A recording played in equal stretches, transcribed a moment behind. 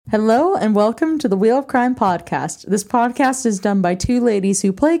Hello and welcome to the Wheel of Crime podcast. This podcast is done by two ladies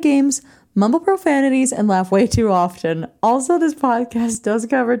who play games, mumble profanities, and laugh way too often. Also, this podcast does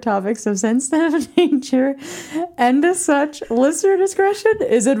cover topics of sensitive nature, and as such, listener discretion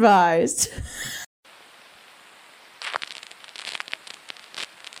is advised.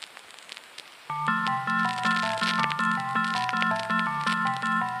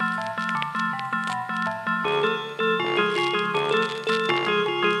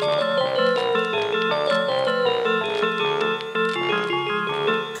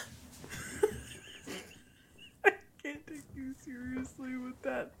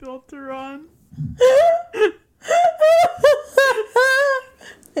 Filter on.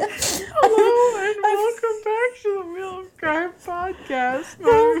 Hello and welcome back to the Wheel of Crime podcast.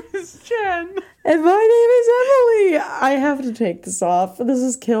 My name is Jen. And my name is Emily. I have to take this off. This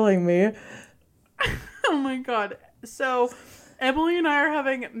is killing me. Oh my god. So, Emily and I are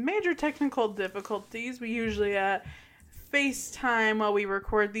having major technical difficulties. We usually FaceTime while we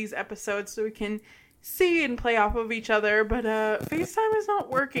record these episodes so we can see and play off of each other, but FaceTime is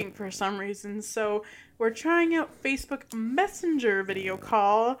not working for some reason, so we're trying out Facebook Messenger video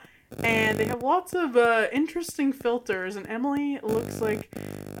call, and they have lots of interesting filters, and Emily looks like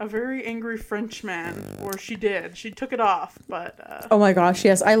a very angry Frenchman, or she took it off, but oh my gosh,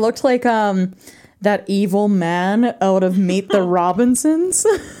 yes, I looked like that evil man out of Meet the Robinsons.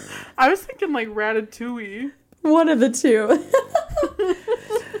 I was thinking like Ratatouille. One of the two.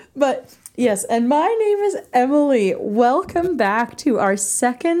 But yes, and my name is Emily. Welcome back to our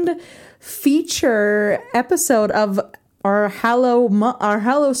second feature episode of our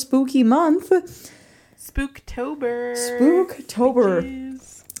Hallow Spooky Month. Spooktober.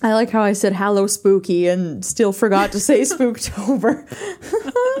 Bitches. I like how I said Hallow Spooky and still forgot to say Spooktober.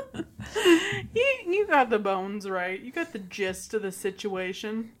 You got the bones right. You got the gist of the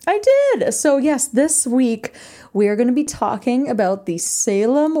situation. I did. So yes, this week we are going to be talking about the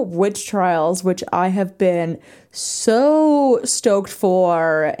Salem witch trials, which I have been so stoked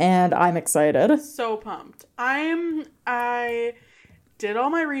for, and I'm excited. So pumped. I did all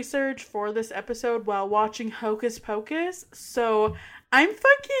my research for this episode while watching Hocus Pocus, so I'm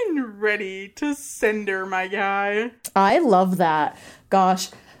fucking ready to cinder, my guy. I love that. Gosh.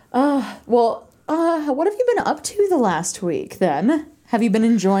 What have you been up to the last week, then? Have you been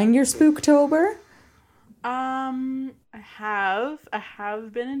enjoying your Spooktober? I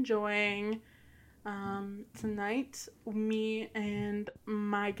have been enjoying. Tonight, me and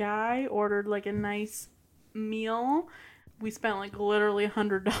my guy ordered, like, a nice meal. We spent, like, literally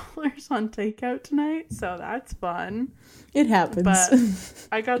 $100 on takeout tonight, so that's fun. It happens. But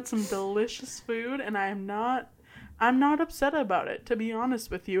I got some delicious food, and I'm not upset about it, to be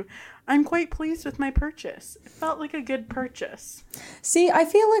honest with you. I'm quite pleased with my purchase. It felt like a good purchase. See, I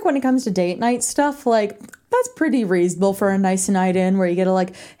feel like when it comes to date night stuff, like, that's pretty reasonable for a nice night in where you get to,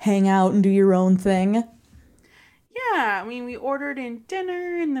 like, hang out and do your own thing. Yeah, I mean, we ordered in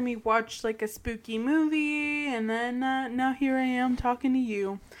dinner, and then we watched, like, a spooky movie, and then now here I am talking to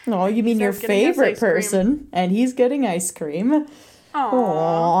you. Oh, you mean your favorite person, and he's getting ice cream.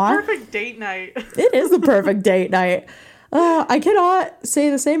 Aww, perfect date night. It is the perfect date night. I cannot say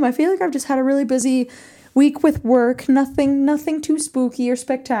the same. I feel like I've just had a really busy week with work. Nothing too spooky or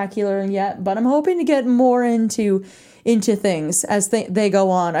spectacular yet, but I'm hoping to get more into things as they go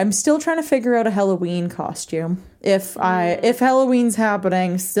on. I'm still trying to figure out a Halloween costume. If Halloween's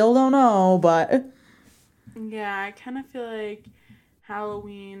happening, still don't know, but yeah, I kind of feel like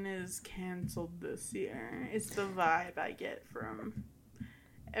Halloween is canceled this year. It's the vibe I get from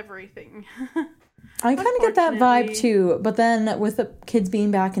everything. I kind of get that vibe too, but then with the kids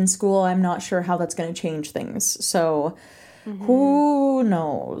being back in school, I'm not sure how that's going to change things. So who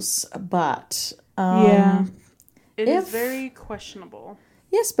knows? But yeah, it is very questionable.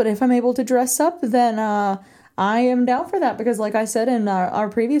 Yes, but if I'm able to dress up, then I am down for that because, like I said in our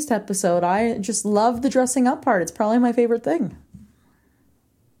previous episode, I just love the dressing up part. It's probably my favorite thing.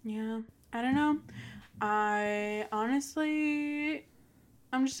 Yeah, I don't know.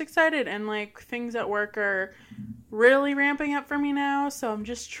 I'm just excited, and like things at work are really ramping up for me now, so I'm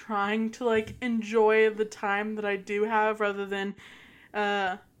just trying to like enjoy the time that I do have rather than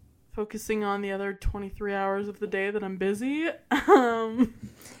focusing on the other 23 hours of the day that I'm busy.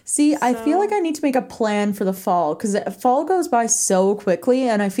 See, I feel like I need to make a plan for the fall because fall goes by so quickly,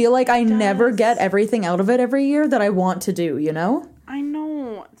 and I feel like I never get everything out of it every year that I want to do, you know? I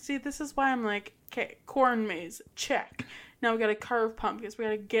know. See, this is why I'm like, okay, corn maze, check. Now we gotta carve pumpkins. We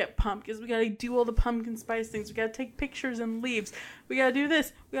gotta get pumpkins. We gotta do all the pumpkin spice things. We gotta take pictures and leaves. We gotta do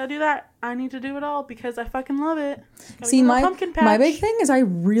this. We gotta do that. I need to do it all because I fucking love it. See, my big thing is I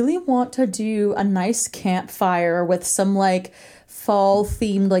really want to do a nice campfire with some like fall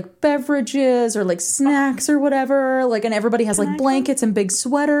themed like beverages or like snacks or whatever. Like, and everybody has like blankets and big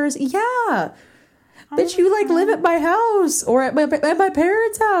sweaters. Yeah. Bitch, you like live at my house or at my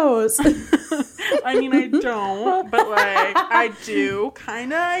parents' house. I mean, I don't, but like I do,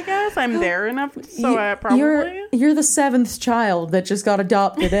 kind of. I guess I'm there enough, so I probably. You're the 7th child that just got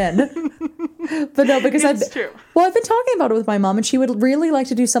adopted in. But no, because I've been talking about it with my mom, and she would really like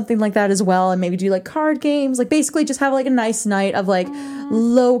to do something like that as well, and maybe do like card games, like basically just have like a nice night of like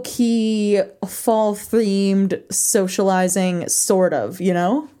low key fall themed socializing, sort of, you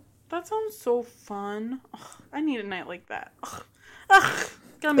know. That sounds so fun. Ugh, I need a night like that. Ugh,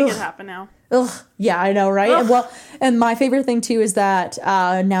 gotta make it happen now. Ugh, yeah, I know, right? And my favorite thing too is that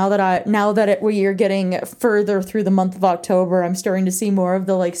now that we are getting further through the month of October, I'm starting to see more of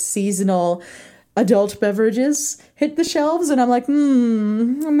the like seasonal adult beverages hit the shelves, and I'm like,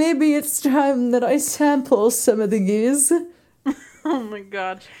 maybe it's time that I sample some of these. Oh my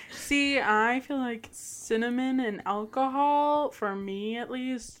god. See, I feel like cinnamon and alcohol, for me at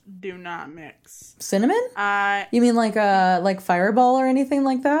least, do not mix. Cinnamon? You mean like Fireball or anything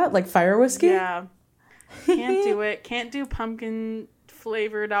like that? Like fire whiskey? Yeah. Can't do it. Can't do pumpkin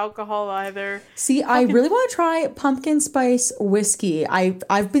flavored alcohol either. See, I really want to try pumpkin spice whiskey.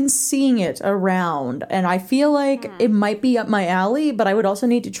 I've been seeing it around, and I feel like it might be up my alley, but I would also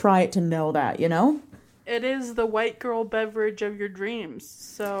need to try it to know that, you know? It is the white girl beverage of your dreams.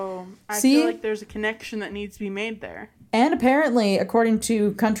 So I feel like there's a connection that needs to be made there. And apparently, according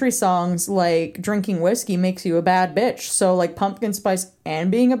to country songs, like drinking whiskey makes you a bad bitch. So like pumpkin spice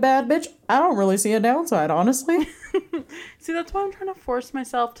and being a bad bitch, I don't really see a downside, honestly. See, that's why I'm trying to force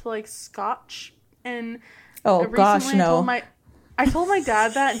myself to like scotch. And oh gosh, no. I told my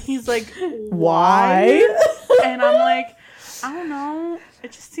dad that, and he's like, why? And I'm like, I don't know.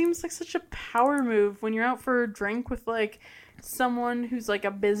 It just seems like such a power move when you're out for a drink with like someone who's like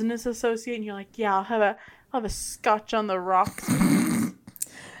a business associate, and you're like, yeah, I'll have a scotch on the rocks. Oh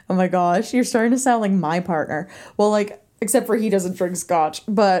my gosh, you're starting to sound like my partner. Well, like, except for he doesn't drink scotch,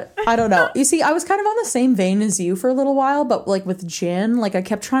 but I don't know. You see, I was kind of on the same vein as you for a little while, but like with gin, like I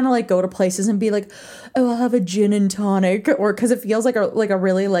kept trying to like go to places and be like, oh, I'll have a gin and tonic, or because it feels like a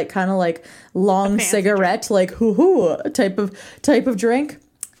really like kind of like long cigarette, drink. Like hoo type of drink.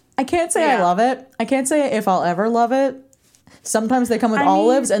 I can't say I love it. I can't say if I'll ever love it. Sometimes they come with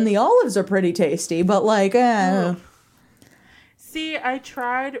olives, and the olives are pretty tasty, but like, See, I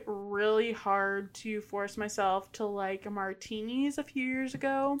tried really hard to force myself to like martinis a few years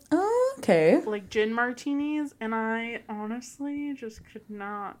ago. Oh, okay. Like gin martinis, and I honestly just could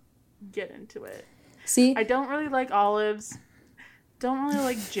not get into it. See? I don't really like olives. Don't really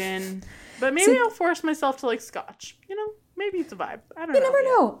like gin. But maybe I'll force myself to like scotch. You know, maybe it's a vibe. I don't know. You never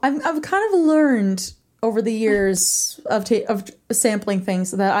know. I've kind of learned over the years of sampling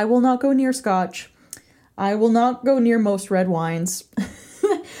things that I will not go near scotch. I will not go near most red wines.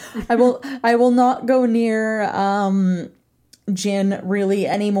 I will not go near gin really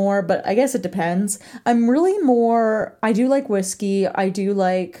anymore, but I guess it depends. I do like whiskey, I do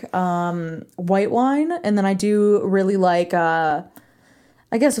like white wine, and then I do really like I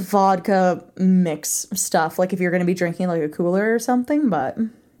guess vodka mix stuff, like if you're going to be drinking like a cooler or something, but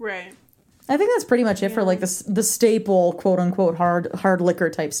right. I think that's pretty much it for like the staple quote unquote hard liquor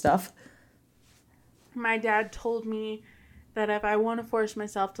type stuff. My dad told me that if I want to force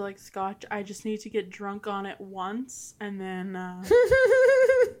myself to like scotch, I just need to get drunk on it once, and then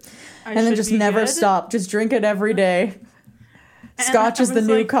just never stop. Just drink it every day. Scotch is the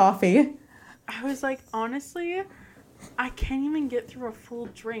new coffee. I was like, honestly, I can't even get through a full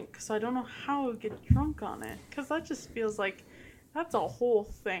drink, so I don't know how I would get drunk on it, because that just feels like that's a whole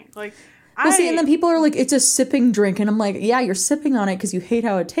thing. Like, see, and then people are like, it's a sipping drink, and I'm like, yeah, you're sipping on it because you hate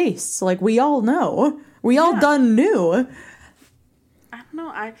how it tastes. Like, we all know. We all done knew. I don't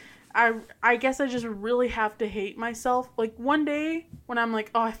know. I guess I just really have to hate myself. Like, one day when I'm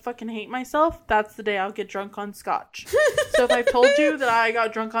like, oh, I fucking hate myself, that's the day I'll get drunk on scotch. So if I've told you that I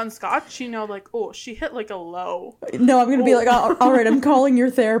got drunk on scotch, you know, like, oh, she hit like a low. No, I'm going to be like, oh, all right, I'm calling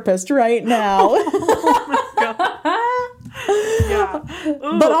your therapist right now. Oh my God. Yeah.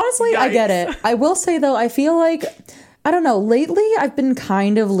 Ooh, but honestly, yikes. I get it. I will say, though, I feel like I don't know. Lately, I've been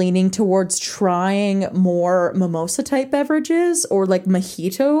kind of leaning towards trying more mimosa type beverages or like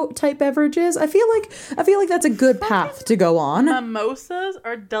mojito type beverages. I feel like that's a good path to go on. Mimosas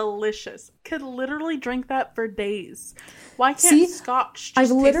are delicious. Could literally drink that for days. Why can't scotch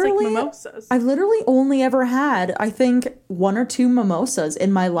just taste like mimosas? I've literally only ever had, I think, 1 or 2 mimosas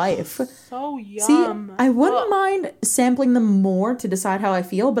in my life. So yum. See, I wouldn't mind sampling them more to decide how I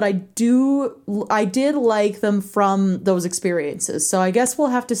feel, but I did like them from those experiences. So I guess we'll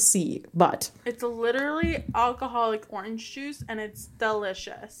have to see, but it's literally alcoholic orange juice and it's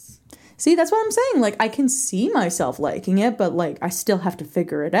delicious. See, that's what I'm saying. Like, I can see myself liking it, but like I still have to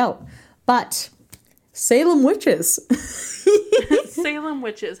figure it out. But Salem Witches. Salem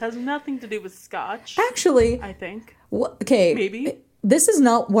Witches has nothing to do with scotch. Actually, I think. Okay. Maybe. This is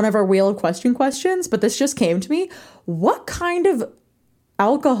not one of our Wheel of questions, but this just came to me. What kind of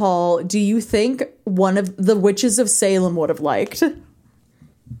alcohol do you think one of the witches of Salem would have liked?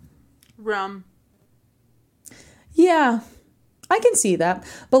 Rum. Yeah, I can see that.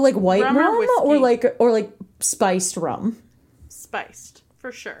 But like white rum or like spiced rum? Spiced,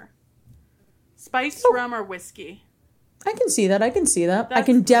 for sure. Spiced rum or whiskey. I can see that. I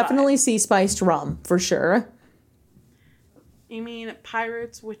can definitely see spiced rum, for sure. You mean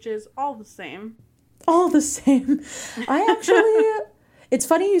pirates, witches, all the same. All the same. It's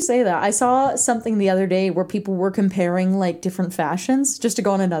funny you say that. I saw something the other day where people were comparing like different fashions, just to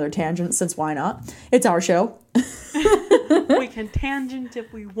go on another tangent, since why not? It's our show. We can tangent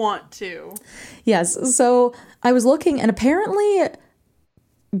if we want to. Yes. So I was looking, and apparently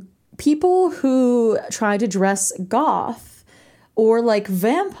people who try to dress goth or like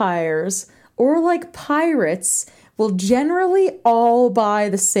vampires or like pirates will generally all buy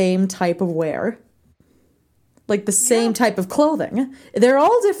the same type of wear. Like the same type of clothing. They're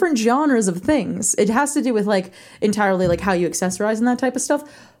all different genres of things. It has to do with like entirely like how you accessorize and that type of stuff.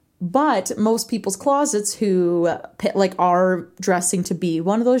 But most people's closets who like are dressing to be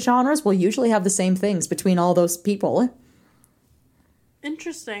one of those genres will usually have the same things between all those people.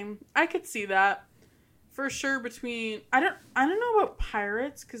 Interesting. I could see that for sure. Between I don't know about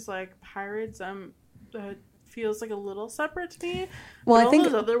pirates, because like pirates feels like a little separate to me. Well, but I think all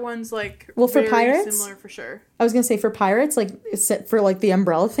those other ones like for very pirates, similar for sure. I was gonna say for pirates, like for like the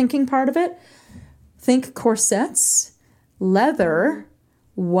umbrella thinking part of it, think corsets, leather,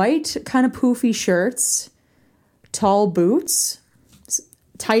 white kind of poofy shirts, tall boots,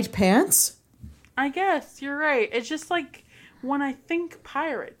 tight pants. I guess you're right. It's just like when I think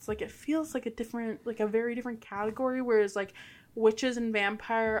pirates, like it feels like a very different category, whereas like witches and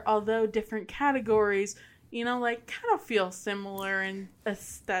vampire, although different categories, you know, like kind of feel similar in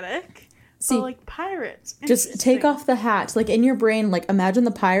aesthetic. See, but like pirates. Just take off the hat. Like in your brain, like imagine the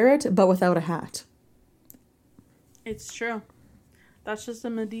pirate, but without a hat. It's true. That's just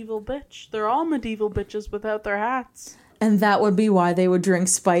a medieval bitch. They're all medieval bitches without their hats. And that would be why they would drink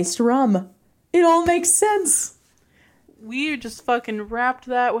spiced rum. It all makes sense. We just fucking wrapped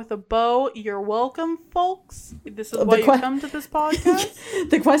that with a bow. You're welcome, folks. This is why you come to this podcast.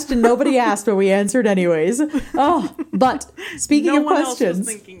 The question nobody asked, but we answered anyways. Oh, but speaking of questions. No one else was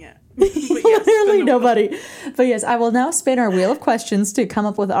thinking it. Yes, literally nobody. But yes, I will now spin our wheel of questions to come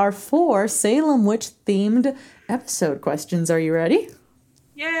up with our 4 Salem Witch-themed episode questions. Are you ready?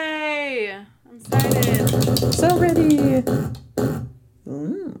 Yay! I'm excited. So ready.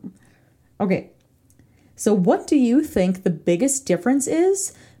 Okay. So what do you think the biggest difference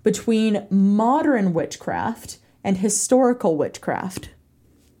is between modern witchcraft and historical witchcraft?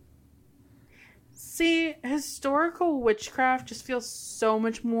 See, historical witchcraft just feels so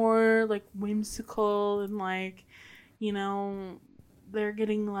much more like whimsical and like, you know, they're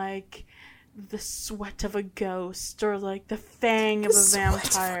getting like the sweat of a ghost or like the fang of a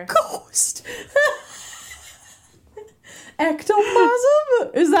vampire. Ghost.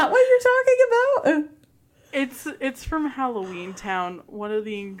 Ectoplasm? Is that what you're talking about? It's from Halloween Town. One of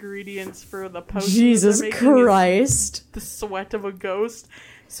the ingredients for the potion Jesus Christ. the sweat of a ghost.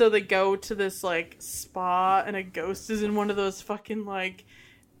 So they go to this like spa and a ghost is in one of those fucking like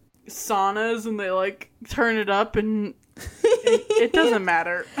saunas and they like turn it up and it doesn't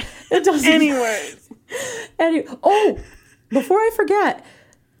matter. It doesn't. Anyways. Oh, before I forget,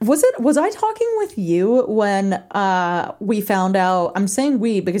 was I talking with you when we found out, I'm saying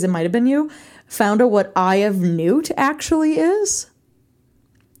we because it might have been you, found out what Eye of Newt actually is?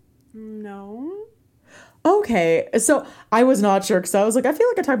 No. Okay, so I was not sure because I was like, I feel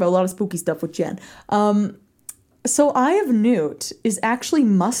like I talk about a lot of spooky stuff with Jen. So Eye of Newt is actually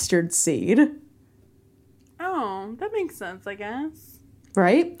mustard seed. Oh, that makes sense, I guess.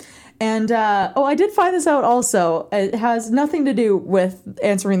 right? And, I did find this out also. It has nothing to do with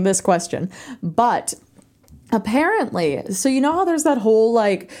answering this question, but apparently, so you know how there's that whole,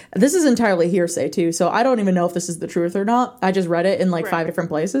 like, this is entirely hearsay too, so I don't even know if this is the truth or not. I just read it in like 5 different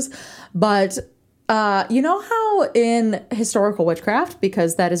places. But you know how in historical witchcraft,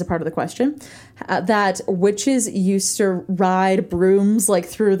 because that is a part of the question, that witches used to ride brooms like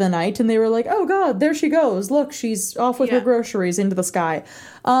through the night, and they were like, oh god, there she goes, look, she's off with her groceries into the sky.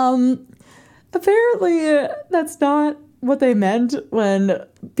 Apparently that's not what they meant when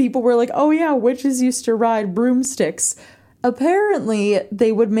people were like, oh yeah, witches used to ride broomsticks. Apparently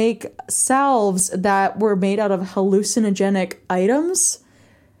they would make salves that were made out of hallucinogenic items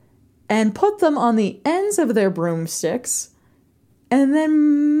and put them on the ends of their broomsticks and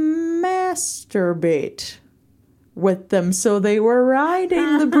then masturbate with them. So they were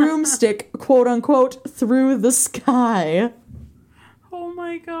riding the broomstick, quote unquote, through the sky. Oh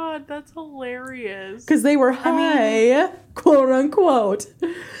my god, that's hilarious. Because they were high, quote unquote.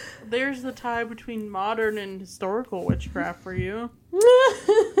 There's the tie between modern and historical witchcraft for you.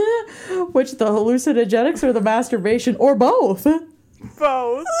 Which, the hallucinogenics or the masturbation, or both?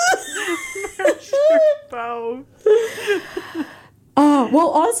 Both. For sure, both. Well,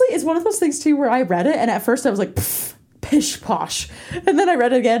 honestly, it's one of those things too where I read it and at first I was like, pish posh. And then I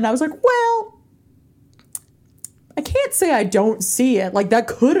read it again and I was like, well, I can't say I don't see it. Like, that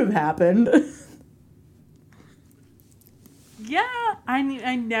could have happened. Yeah, I mean,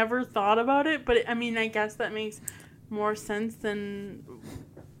 I never thought about it, but I mean, I guess that makes more sense than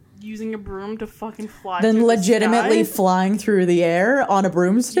using a broom to fucking fly than through legitimately the sky. Flying through the air on a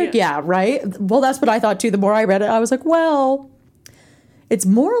broomstick. Yeah, right? Well, that's what I thought too. The more I read it, I was like, well, it's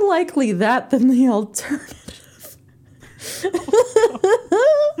more likely that than the alternative.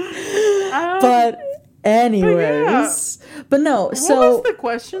 But anyways, but no. What so was the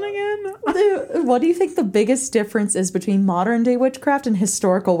question again? What do you think the biggest difference is between modern day witchcraft and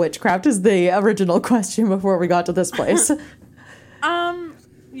historical witchcraft? Is the original question before we got to this place.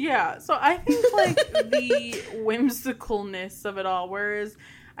 Yeah, so I think, like, the whimsicalness of it all, whereas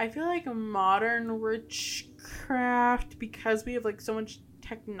I feel like modern witchcraft, because we have, like, so much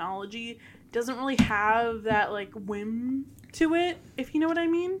technology, doesn't really have that, like, whim to it, if you know what I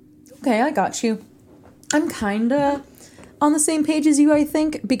mean. Okay, I got you. I'm kind of on the same page as you, I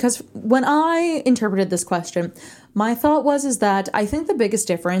think, because when I interpreted this question, my thought is that I think the biggest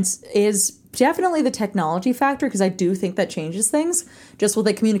difference is definitely the technology factor, because I do think that changes things, just with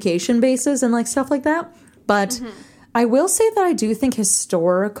the communication bases and like stuff like that. But I will say that I do think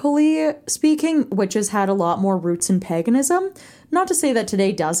historically speaking, witches had a lot more roots in paganism. Not to say that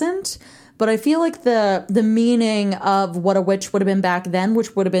today doesn't, but I feel like the meaning of what a witch would have been back then,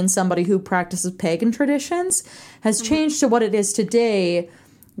 which would have been somebody who practices pagan traditions, has changed to what it is today,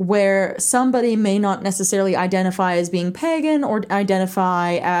 where somebody may not necessarily identify as being pagan or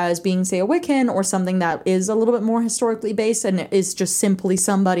identify as being, say, a Wiccan or something that is a little bit more historically based and is just simply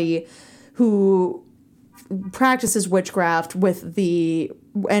somebody who practices witchcraft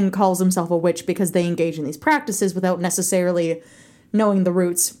and calls himself a witch because they engage in these practices without necessarily knowing the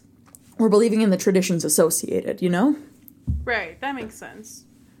roots or believing in the traditions associated, you know? Right, that makes sense.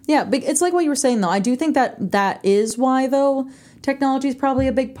 Yeah, it's like what you were saying, though. I do think that is why, though, technology is probably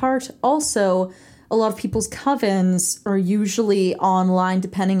a big part. Also, a lot of people's covens are usually online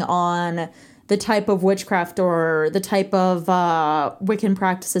depending on the type of witchcraft or the type of Wiccan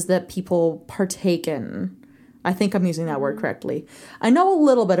practices that people partake in. I think I'm using that word correctly. I know a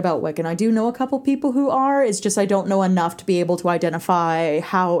little bit about Wiccan. I do know a couple people who are. It's just I don't know enough to be able to identify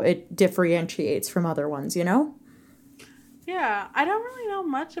how it differentiates from other ones, you know? Yeah, I don't really know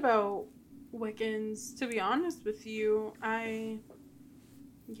much about Wiccans, to be honest with you. I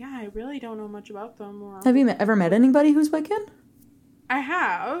really don't know much about them. Have you ever met anybody who's Wiccan? I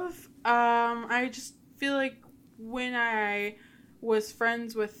have. I just feel like when I was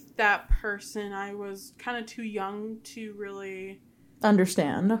friends with that person, I was kind of too young to really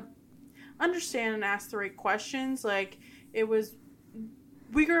understand and ask the right questions. Like,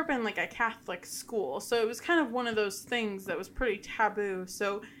 we grew up in like a Catholic school, so it was kind of one of those things that was pretty taboo.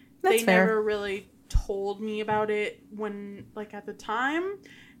 So they never really told me about it when, like, at the time.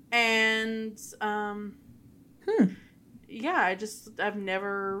 And yeah, I've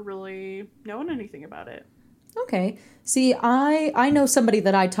never really known anything about it. Okay. See, I know somebody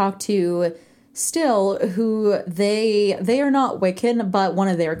that I talk to still who they are not Wiccan, but one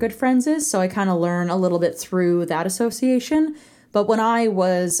of their good friends is, so I kind of learn a little bit through that association. But when I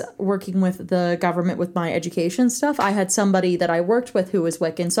was working with the government with my education stuff, I had somebody that I worked with who was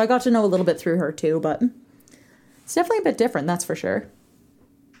Wiccan, so I got to know a little bit through her too, but it's definitely a bit different, that's for sure.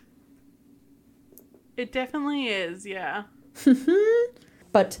 It definitely is, yeah.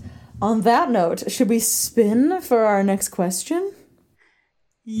 But on that note, should we spin for our next question?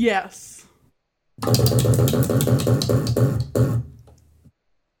 Yes.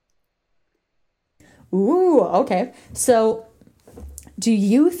 Ooh, okay. So, do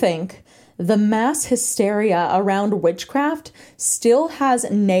you think the mass hysteria around witchcraft still has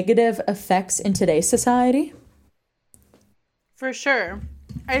negative effects in today's society? For sure.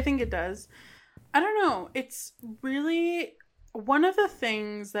 I think it does. I don't know. It's really one of the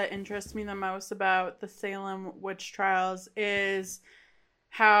things that interests me the most about the Salem witch trials is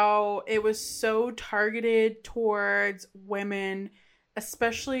how it was so targeted towards women,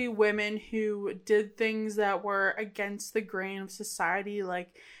 especially women who did things that were against the grain of society,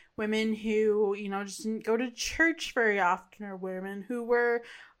 like women who, just didn't go to church very often, or women who were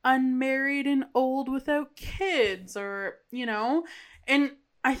unmarried and old without kids, and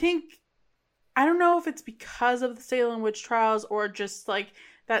I think I don't know if it's because of the Salem witch trials or just like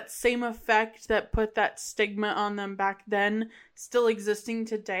that same effect that put that stigma on them back then still existing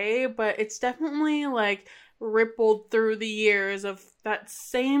today, but it's definitely like rippled through the years of that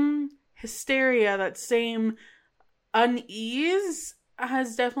same hysteria, that same unease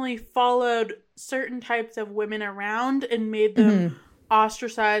has definitely followed certain types of women around and made them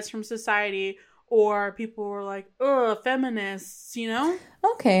ostracized from society, or people were like, ugh, feminists.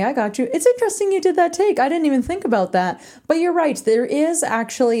 Okay, I got you. It's interesting you did that take. I didn't even think about that. But you're right. There is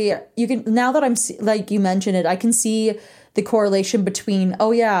actually, you can, now that like you mentioned it, I can see the correlation between,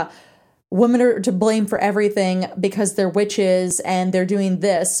 oh yeah, women are to blame for everything because they're witches and they're doing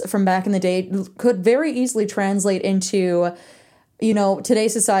this from back in the day could very easily translate into,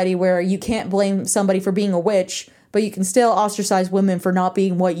 today's society where you can't blame somebody for being a witch, but you can still ostracize women for not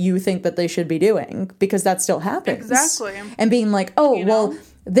being what you think that they should be doing, because that still happens. Exactly. And being like, oh, well,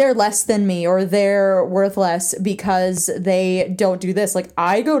 they're less than me, or they're worth less because they don't do this. Like,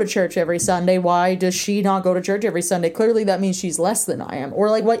 I go to church every Sunday. Why does she not go to church every Sunday? Clearly that means she's less than I am. Or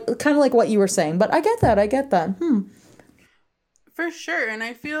like kind of like what you were saying. But I get that. For sure. And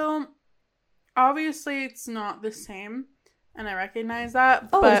I feel obviously it's not the same. And I recognize that.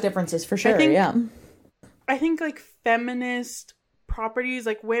 Oh, but there's differences for sure, yeah. I think like feminist properties,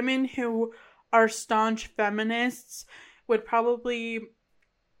 like women who are staunch feminists would probably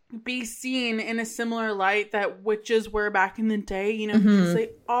be seen in a similar light that witches were back in the day, because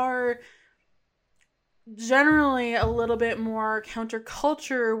they are generally a little bit more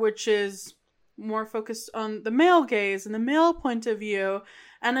counterculture, which is more focused on the male gaze and the male point of view.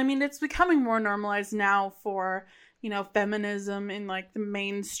 And I mean, it's becoming more normalized now for feminism in like the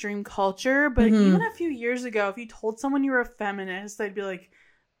mainstream culture. But even a few years ago, if you told someone you were a feminist, they'd be like,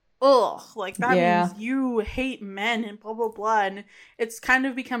 ugh, like that means you hate men and blah, blah, blah. And it's kind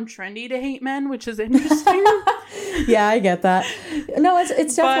of become trendy to hate men, which is interesting. Yeah, I get that. No,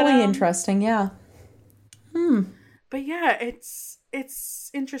 it's definitely interesting. Yeah. But yeah,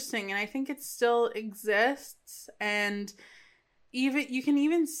 it's interesting. And I think it still exists. And even you can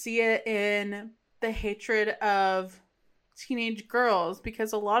even see it in the hatred of teenage girls,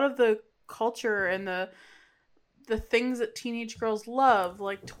 because a lot of the culture and the things that teenage girls love,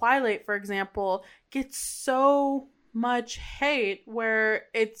 like Twilight, for example, gets so much hate where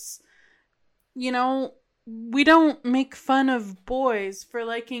it's, we don't make fun of boys for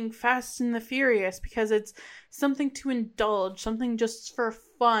liking Fast and the Furious because it's something to indulge, something just for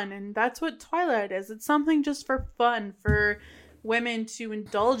fun. And that's what Twilight is. It's something just for fun for women to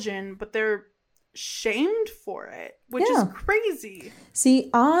indulge in, but they're shamed for it, which is crazy. See,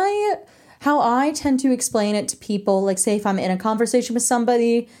 how I tend to explain it to people, like say if I'm in a conversation with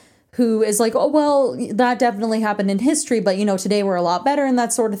somebody who is like, oh, well, that definitely happened in history, but today we're a lot better and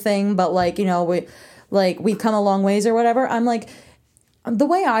that sort of thing, but we've come a long ways or whatever. I'm like, the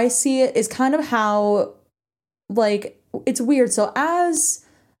way I see it is kind of how, like, it's weird. So as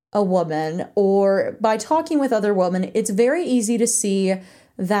a woman, or by talking with other women, it's very easy to see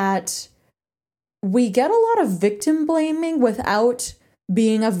that we get a lot of victim blaming without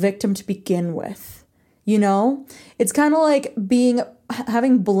being a victim to begin with. It's kind of like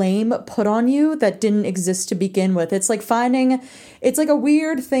having blame put on you that didn't exist to begin with. It's like it's like a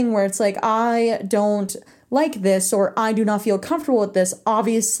weird thing where it's like, I don't like this, or I do not feel comfortable with this.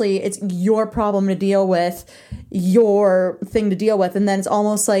 Obviously, it's your problem to deal with, your thing to deal with. And then it's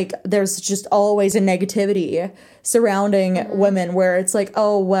almost like there's just always a negativity surrounding women where it's like,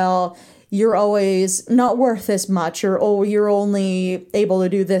 oh, well, you're always not worth this much, or, oh, you're only able to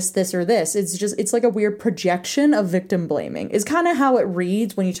do this, or this. It's like a weird projection of victim blaming is kind of how it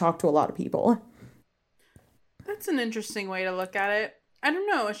reads when you talk to a lot of people. That's an interesting way to look at it. I don't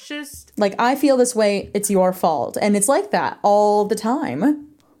know. It's just... Like, I feel this way, it's your fault. And it's like that all the time.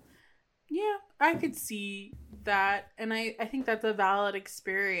 Yeah, I could see that. And I think that's a valid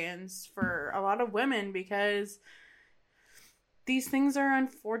experience for a lot of women because these things are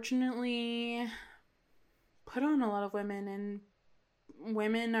unfortunately put on a lot of women, and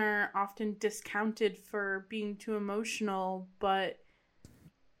women are often discounted for being too emotional, but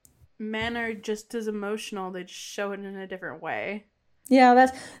men are just as emotional. They just show it in a different way. Yeah,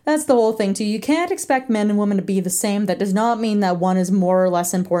 that's the whole thing too. You can't expect men and women to be the same. That does not mean that one is more or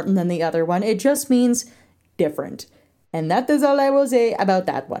less important than the other one. It just means different. And that is all I will say about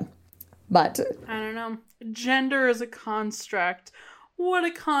that one. But I don't know. Gender is a construct. What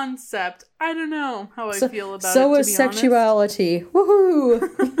a concept. I don't know how I feel about it, so to is be sexuality. Woohoo!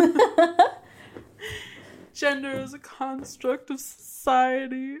 Gender is a construct of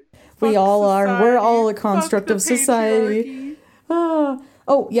society. We Fuck all society. are. We're all a construct Fuck of the society. patriarchy.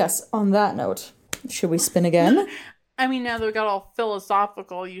 Oh, yes. On that note, should we spin again? I mean, now that we got all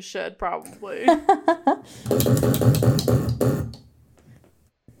philosophical, you should probably.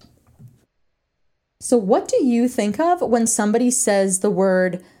 So what do you think of when somebody says the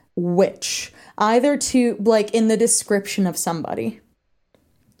word witch? Either to, like, in the description of somebody.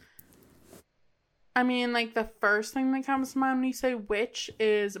 I mean, like, the first thing that comes to mind when you say witch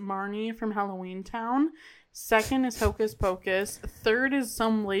is Marnie from Halloween Town. Second is Hocus Pocus. Third is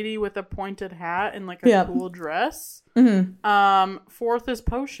some lady with a pointed hat and, like, a cool dress. Mm-hmm. Fourth is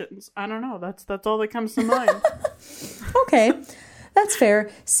potions. I don't know. That's all that comes to mind. Okay. That's fair.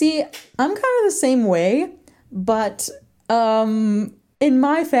 See, I'm kind of the same way, but in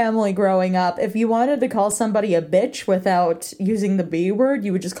my family growing up, if you wanted to call somebody a bitch without using the B word,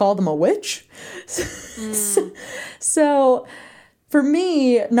 you would just call them a witch. So for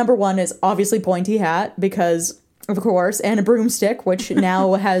me, number one is obviously pointy hat because, of course, and a broomstick, which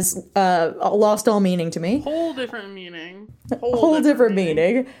now has lost all meaning to me. Whole different meaning. Whole different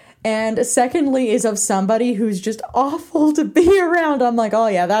meaning. And secondly is of somebody who's just awful to be around. I'm like, oh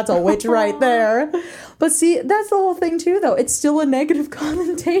yeah, that's a witch right there. But see, that's the whole thing too, though. It's still a negative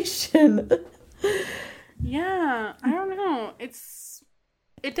connotation. Yeah, I don't know. It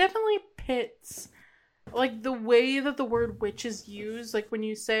definitely pits, like, the way that the word witch is used. Like, when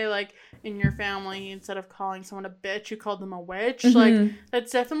you say, like, in your family, instead of calling someone a bitch, you call them a witch. Mm-hmm. Like,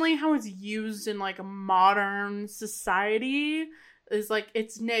 that's definitely how it's used in, like, a modern society. Is like,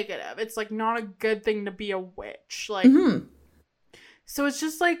 it's negative. It's like not a good thing to be a witch. Like, so it's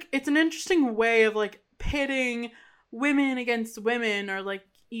just like, it's an interesting way of like pitting women against women, or like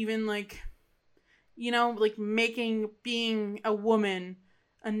even like, you know, like making being a woman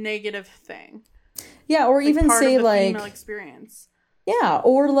a negative thing. Yeah, or like even part say of the like female experience. Yeah,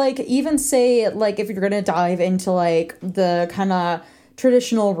 or like even say like if you're gonna dive into like the kind of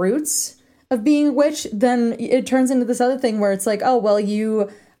traditional roots of being a witch, then it turns into this other thing where it's like, oh, well, you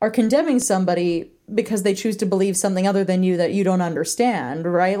are condemning somebody because they choose to believe something other than you that you don't understand,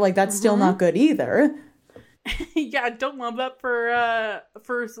 right? Like, that's still not good either. Yeah, I don't love that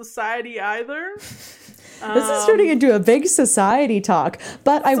for society either. This is turning into a big society talk.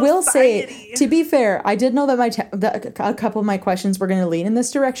 But I will say, to be fair, I did know that a couple of my questions were going to lean in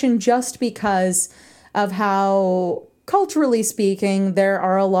this direction just because of how, culturally speaking, there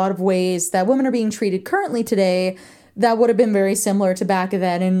are a lot of ways that women are being treated currently today that would have been very similar to back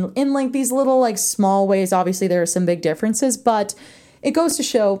then. And in like these little like small ways, obviously there are some big differences, but it goes to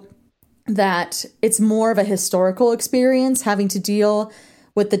show that it's more of a historical experience having to deal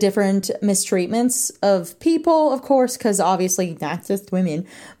with the different mistreatments of people, of course, because obviously not just women,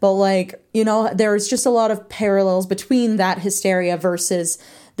 but like, you know, there's just a lot of parallels between that hysteria versus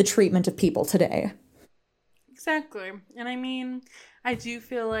the treatment of people today. Exactly. And I mean, I do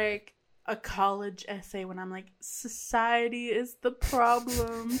feel like a college essay when I'm like, society is the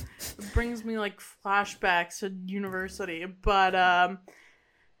problem. It brings me like flashbacks to university. But I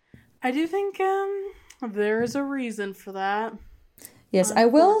do think there is a reason for that. Yes, I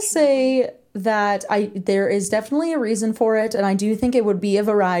will say that there is definitely a reason for it, and I do think it would be a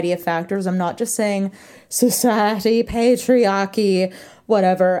variety of factors. I'm not just saying society, patriarchy,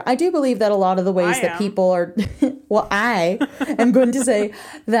 whatever. I do believe that a lot of the ways that people are... well, I am going to say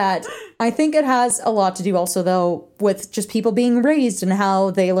that I think it has a lot to do also, though, with just people being raised and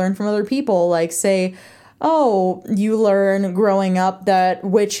how they learn from other people. Like, say... oh, you learn growing up that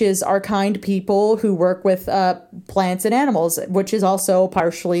witches are kind people who work with plants and animals, which is also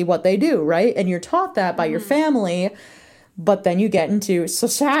partially what they do, right? And you're taught that by your family, but then you get into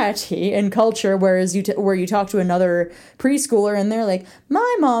society and culture, whereas where you talk to another preschooler and they're like,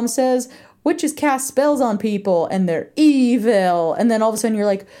 my mom says witches cast spells on people and they're evil. And then all of a sudden you're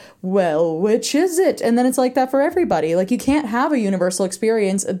like, well, which is it? And then it's like that for everybody. Like, you can't have a universal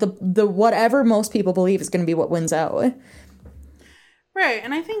experience. The whatever most people believe is going to be what wins out. Right,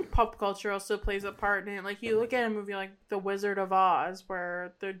 and I think pop culture also plays a part in it. Like, you look at a movie like The Wizard of Oz,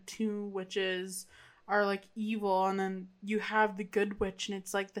 where the two witches are, like, evil, and then you have the good witch, and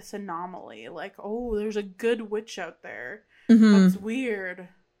it's, like, this anomaly. Like, oh, there's a good witch out there. That's weird.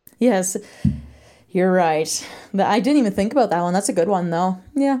 Yes, you're right. I didn't even think about that one. That's a good one, though.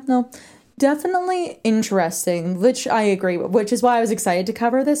 Yeah, no. Definitely interesting, which I agree with, which is why I was excited to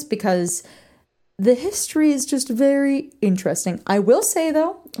cover this, because the history is just very interesting. I will say,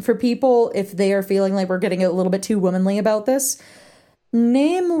 though, for people, if they are feeling like we're getting a little bit too womanly about this,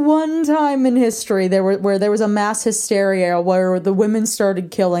 name one time in history where there was a mass hysteria where the women started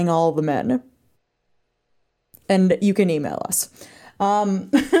killing all the men. And you can email us.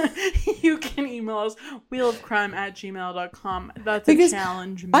 You can email us wheelofcrime@gmail.com. That's a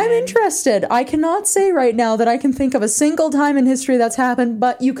challenge, man. I'm interested. I cannot say right now that I can think of a single time in history that's happened,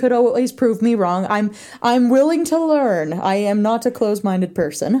 but you could always prove me wrong. I'm willing to learn. I am not a closed-minded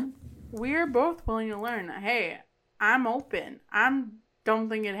person. We're both willing to learn. Hey, I'm open. Don't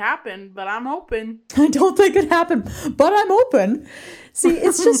think it happened, but I'm open. I don't think it happened, but I'm open. See,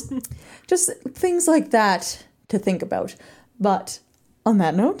 it's just things like that to think about. But on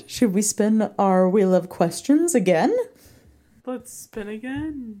that note, should we spin our wheel of questions again? Let's spin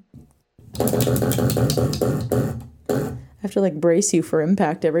again. I have to brace you for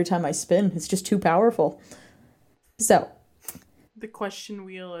impact every time I spin. It's just too powerful. So, the question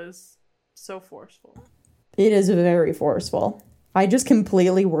wheel is so forceful. It is very forceful. I just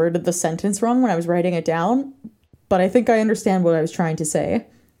completely worded the sentence wrong when I was writing it down, but I think I understand what I was trying to say.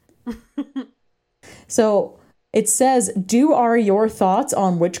 So, it says, are your thoughts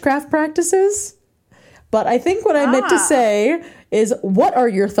on witchcraft practices? But I think what I meant to say is, what are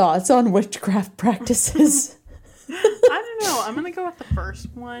your thoughts on witchcraft practices? I don't know. I'm going to go with the first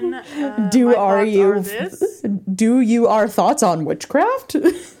one. Do you are thoughts on witchcraft?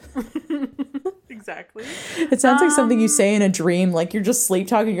 Exactly. It sounds like something you say in a dream. Like, you're just sleep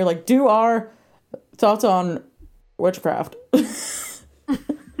talking. You're like, do our thoughts on witchcraft?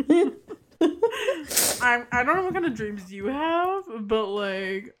 I don't know what kind of dreams you have, but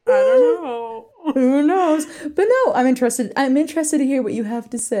I don't know. Who knows? But no, I'm interested to hear what you have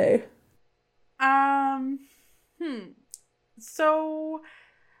to say. So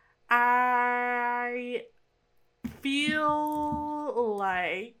I feel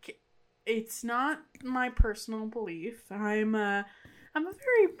like it's not my personal belief. I'm a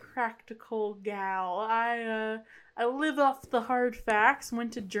very practical gal. I live off the hard facts,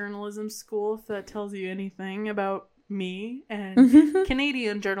 went to journalism school, if that tells you anything about me, and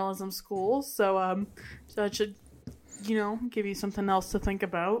Canadian journalism school. So that should, give you something else to think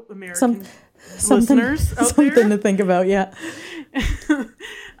about, American listeners out there. Something to think about, yeah.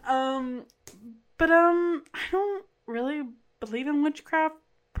 But I don't really believe in witchcraft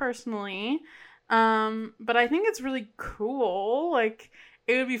personally. But I think it's really cool.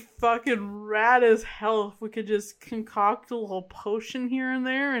 It would be fucking rad as hell if we could just concoct a little potion here and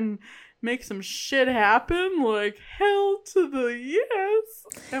there and make some shit happen. Hell to the yes.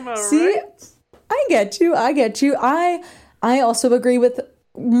 Am I right? I get you. I also agree with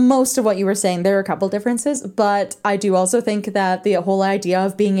most of what you were saying. There are a couple differences, but I do also think that the whole idea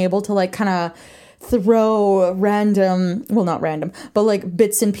of being able to kind of throw not random, but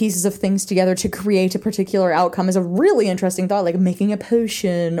bits and pieces of things together to create a particular outcome is a really interesting thought, like making a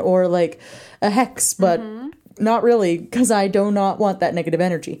potion or a hex, but not really, because I do not want that negative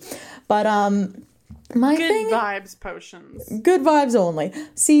energy. But good vibes potions. Good vibes only.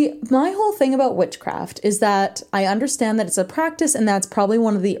 See, my whole thing about witchcraft is that I understand that it's a practice, and that's probably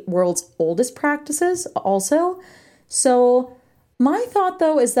one of the world's oldest practices also. So my thought,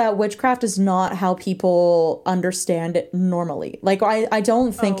 though, is that witchcraft is not how people understand it normally. I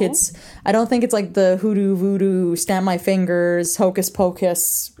don't think it's like the hoodoo, voodoo, snap my fingers, hocus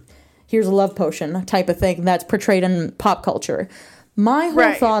pocus, here's a love potion type of thing that's portrayed in pop culture. My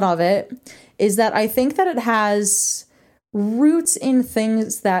whole thought of it is that I think that it has roots in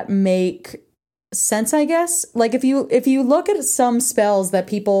things that make sense, I guess. If you look at some spells that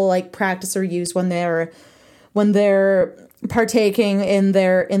people practice or use when they're partaking in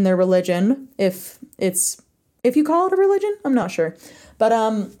their religion, if you call it a religion, I'm not sure, but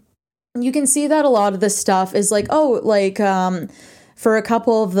you can see that a lot of this stuff is for a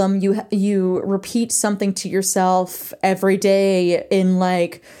couple of them you repeat something to yourself every day in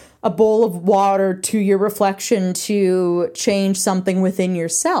a bowl of water to your reflection to change something within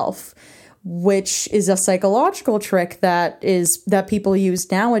yourself, which is a psychological trick that people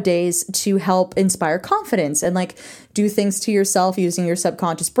use nowadays to help inspire confidence and like do things to yourself using your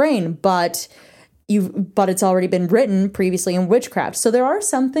subconscious brain. But it's already been written previously in witchcraft. So there are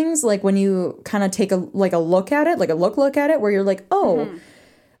some things like when you kind of take a look at it, like a look at it, where you're like, oh,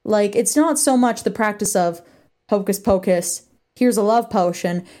 like it's not so much the practice of hocus pocus, here's a love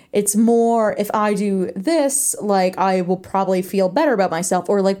potion. It's more, if I do this, like I will probably feel better about myself,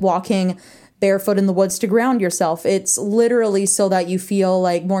 or like walking barefoot in the woods to ground yourself. It's literally so that you feel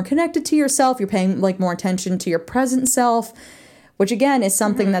like more connected to yourself. You're paying like more attention to your present self, which again is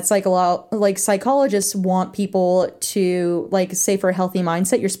something that psychologists want people to like say for a healthy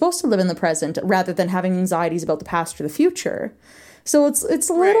mindset. You're supposed to live in the present rather than having anxieties about the past or the future. So it's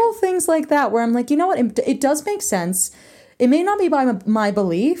little things like that where I'm like, you know what? It does make sense. It may not be by my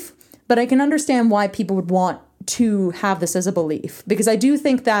belief, but I can understand why people would want to have this as a belief. Because I do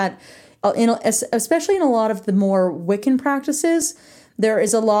think that, especially in a lot of the more Wiccan practices, there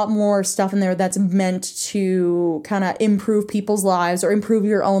is a lot more stuff in there that's meant to kind of improve people's lives or improve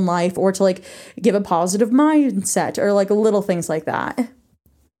your own life or to like give a positive mindset or like little things like that.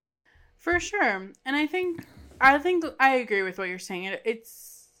 For sure. And I think I agree with what you're saying. It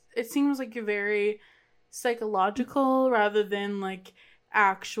seems like a very psychological rather than like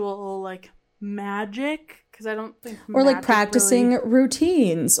actual like magic, because I don't think or like practicing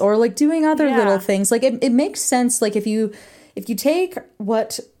routines or like doing other little things. Like it makes sense. Like if you take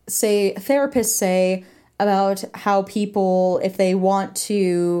what say therapists say about how people, if they want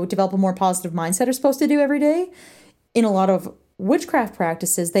to develop a more positive mindset, are supposed to do every day, in a lot of witchcraft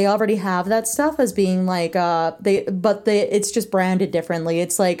practices, they already have that stuff as being like it's just branded differently.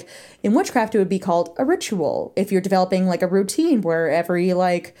 It's like in witchcraft it would be called a ritual if you're developing like a routine where every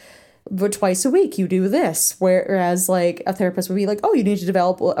like twice a week you do this, whereas like a therapist would be like, oh, you need to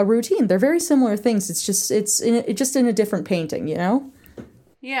develop a routine. They're very similar things. It's just just in a different painting, you know?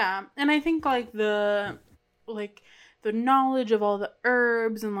 Yeah. And I think like the knowledge of all the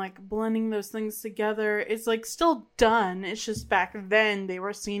herbs and like blending those things together is like still done. It's just back then they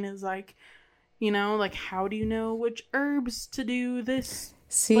were seen as like, you know, like how do you know which herbs to do this?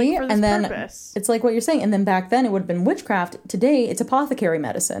 See, like, for this and then purpose? It's like what you're saying. And then back then it would have been witchcraft. Today it's apothecary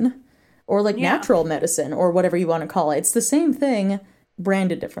medicine or like natural medicine or whatever you want to call it. It's the same thing,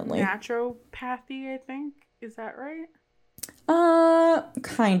 branded differently. Naturopathy, I think. Is that right?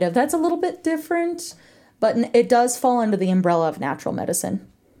 Kind of. That's a little bit different. But it does fall under the umbrella of natural medicine.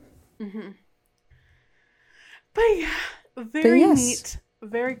 Mm-hmm. But yeah, very neat.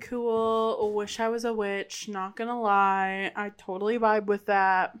 Very cool. Wish I was a witch. Not gonna lie. I totally vibe with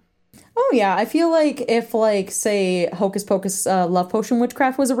that. Oh yeah, I feel like if like, say, Hocus Pocus love potion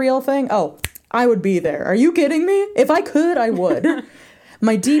witchcraft was a real thing, oh, I would be there. Are you kidding me? If I could, I would.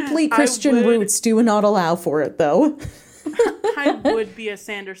 My deeply Christian roots do not allow for it, though. I would be a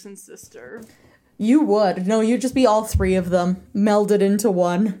Sanderson sister. You would. No, you'd just be all three of them melded into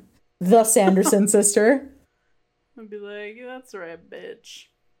one. The Sanderson sister. I'd be like, that's right, bitch.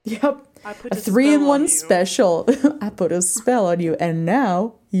 Yep. I put a 3-in-1 special. I put a spell on you, and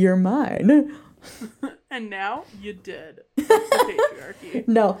now you're mine. And now you did. That's the patriarchy.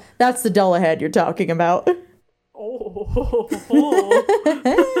 No, that's the Dullahead you're talking about. Oh.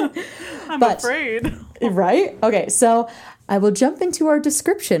 I'm afraid. Right? Okay, so I will jump into our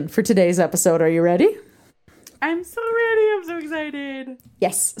description for today's episode. Are you ready? I'm so ready. I'm so excited.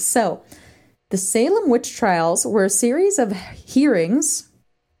 Yes. So, the Salem witch trials were a series of hearings.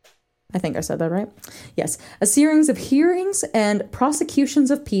 I think I said that right. Yes. A series of hearings and prosecutions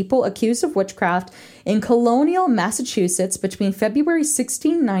of people accused of witchcraft in colonial Massachusetts between February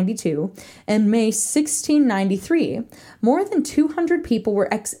 1692 and May 1693. More than 200 people were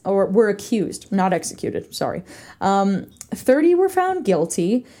accused, not executed, sorry. 30 were found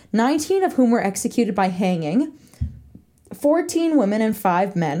guilty, 19 of whom were executed by hanging, 14 women and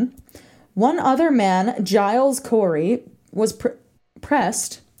 5 men. One other man, Giles Corey, was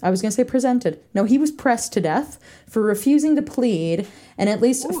pressed. I was going to say presented. No, he was pressed to death for refusing to plead, and at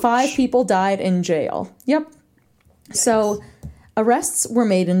least 5 people died in jail. Yep. Yikes. So, arrests were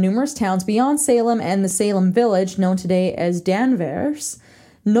made in numerous towns beyond Salem and the Salem village, known today as Danvers,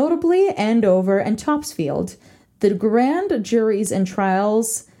 notably Andover and Topsfield. The grand juries and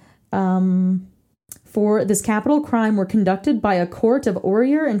trials for this capital crime were conducted by a court of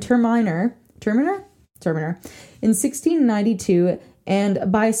Oyer and Terminer in 1692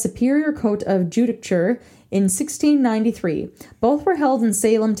 and by a superior court of judicature in 1693. Both were held in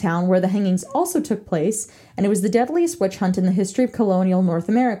Salem town, where the hangings also took place, and it was the deadliest witch hunt in the history of colonial North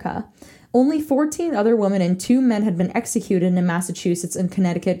America. Only 14 other women and 2 men had been executed in Massachusetts and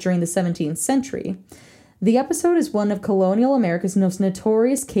Connecticut during the 17th century. The episode is one of colonial America's most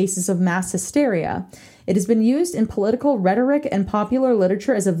notorious cases of mass hysteria. It has been used in political rhetoric and popular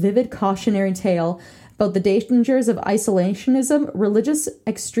literature as a vivid cautionary tale about the dangers of isolationism, religious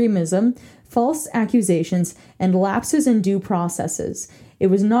extremism, false accusations, and lapses in due processes. It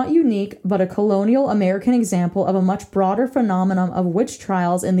was not unique, but a colonial American example of a much broader phenomenon of witch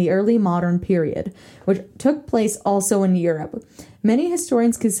trials in the early modern period, which took place also in Europe. Many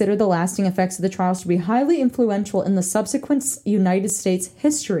historians consider the lasting effects of the trials to be highly influential in the subsequent United States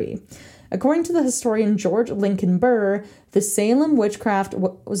history. According to the historian George Lincoln Burr, the Salem witchcraft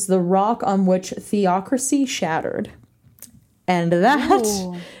was the rock on which theocracy shattered. And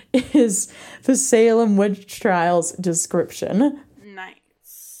that is the Salem witch trials description.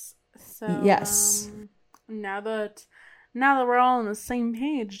 Nice. So, yes. Now that we're all on the same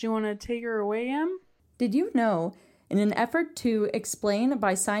page, do you want to take her away, Em? Did you know, in an effort to explain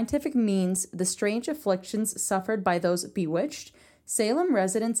by scientific means the strange afflictions suffered by those bewitched, Salem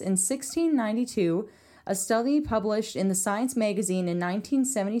residents in 1692, a study published in the Science magazine in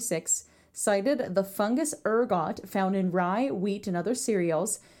 1976, cited the fungus ergot found in rye, wheat, and other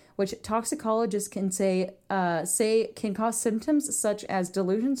cereals, which toxicologists can say can cause symptoms such as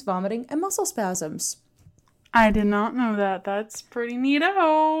delusions, vomiting, and muscle spasms. I did not know that. That's pretty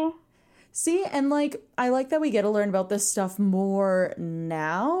neato. See, and I like that we get to learn about this stuff more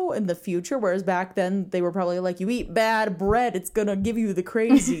now in the future, whereas back then they were probably like, you eat bad bread, it's gonna give you the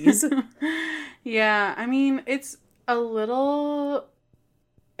crazies. Yeah, I mean, it's a little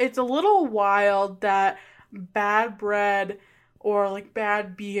wild that bad bread or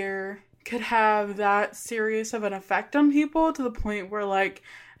bad beer could have that serious of an effect on people to the point where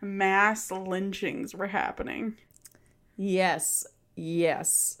mass lynchings were happening. Yes.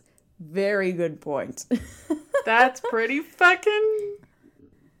 Very good point. That's pretty fucking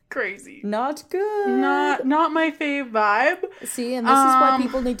crazy. Not good. Not my fave vibe. See, and this is why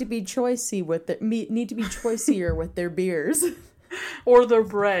people need to be choicey with choicier with their beers. Or their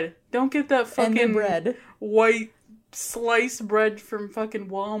bread. Don't get that fucking bread. White sliced bread from fucking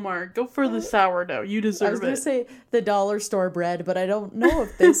Walmart. Go for the sourdough. You deserve it. I was going to say the dollar store bread, but I don't know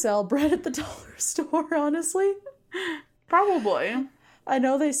if they sell bread at the dollar store, honestly. Probably. I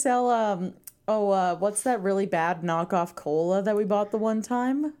know they sell, what's that really bad knockoff cola that we bought the one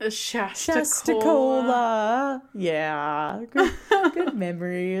time? Shasta Cola. Yeah. Good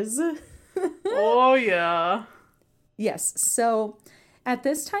memories. Oh, yeah. Yes, so at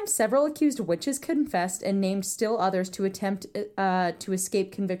this time, several accused witches confessed and named still others to attempt to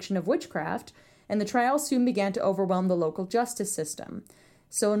escape conviction of witchcraft, and the trial soon began to overwhelm the local justice system.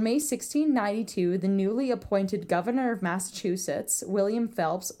 So in May 1692, the newly appointed governor of Massachusetts, William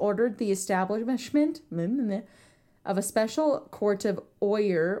Phelps, ordered the establishment of a special court of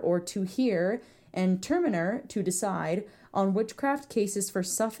oyer, or to hear, and terminer, to decide, on witchcraft cases for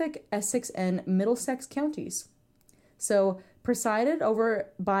Suffolk, Essex, and Middlesex counties. So, presided over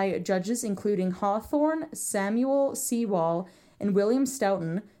by judges including Hawthorne, Samuel Sewall, and William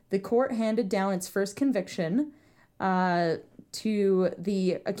Stoughton, the court handed down its first conviction to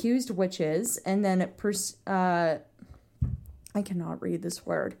the accused witches, and then I cannot read this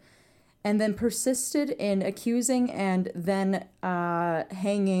word, and then persisted in accusing and then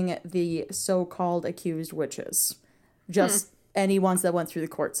hanging the so-called accused witches. Just any ones that went through the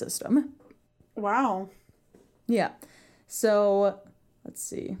court system. Wow. Yeah. So, let's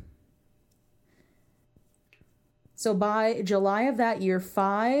see. So by July of that year,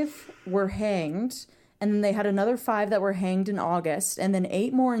 5 were hanged, and then they had another 5 that were hanged in August, and then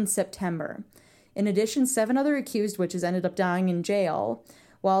 8 more in September. In addition, 7 other accused witches ended up dying in jail,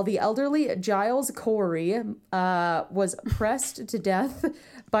 while the elderly Giles Corey was pressed to death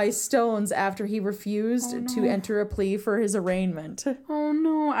by stones after he refused to enter a plea for his arraignment. Oh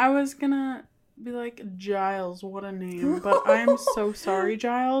no, I was gonna be like, Giles, what a name, but I'm so sorry,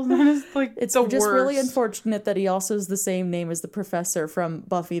 Giles. That is it's the just worst. Really unfortunate that he also is the same name as the professor from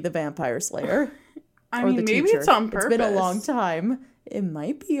Buffy the Vampire Slayer. I mean, maybe it's on purpose. It's been a long time. It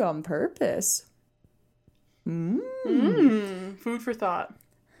might be on purpose. Food for thought.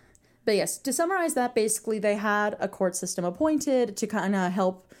 But yes, to summarize that, basically they had a court system appointed to kind of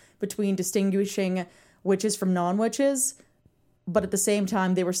help between distinguishing witches from non-witches, but at the same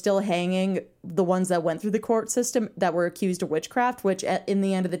time they were still hanging the ones that went through the court system that were accused of witchcraft, which in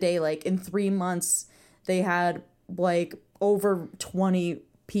the end of the day, in 3 months, they had over 20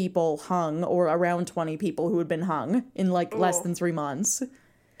 people hung, or around 20 people who had been hung in less than 3 months.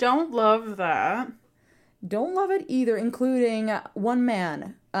 Don't love that. Don't love it either, including one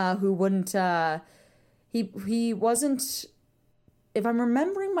man who wouldn't, he wasn't, if I'm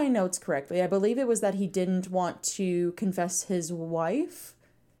remembering my notes correctly, I believe it was that he didn't want to confess his wife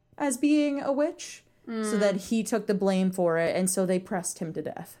as being a witch, so that he took the blame for it, and so they pressed him to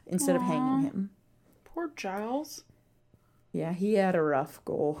death instead of hanging him. Poor Giles. Yeah, he had a rough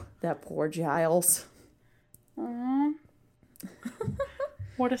go, that poor Giles. Aww.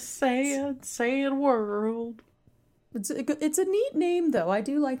 What a sad, sad world. It's a neat name, though. I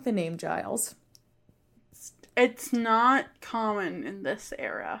do like the name Giles. It's not common in this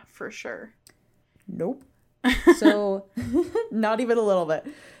era, for sure. Nope. So, not even a little bit.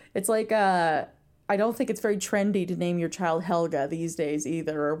 It's like, I don't think it's very trendy to name your child Helga these days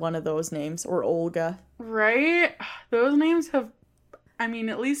either, or one of those names, or Olga. Right? Those names have, I mean,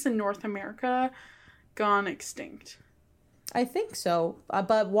 at least in North America, gone extinct. I think so,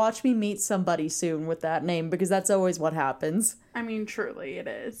 but watch me meet somebody soon with that name, because that's always what happens. I mean, truly, it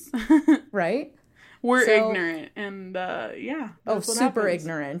is. Right? We're ignorant, and yeah. That's what super happens.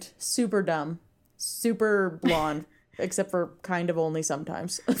 Ignorant, super dumb, super blonde, except for kind of only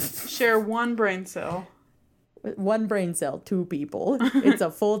sometimes. Share one brain cell. One brain cell, two people. It's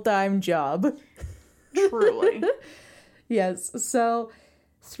a full-time job. Truly. Yes, so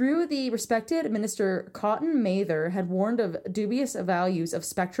through the respected Minister Cotton Mather had warned of dubious values of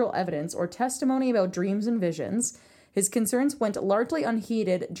spectral evidence or testimony about dreams and visions. His concerns went largely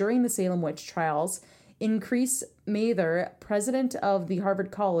unheeded during the Salem witch trials. Increase Mather, president of the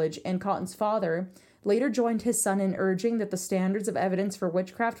Harvard College and Cotton's father, later joined his son in urging that the standards of evidence for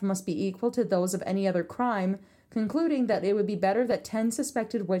witchcraft must be equal to those of any other crime, concluding that it would be better that 10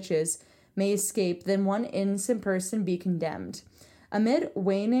 suspected witches may escape than one innocent person be condemned. Amid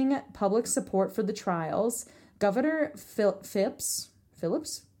waning public support for the trials, Governor Phipps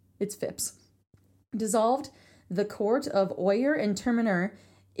dissolved the court of Oyer and Terminer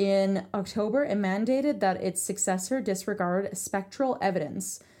in October and mandated that its successor disregard spectral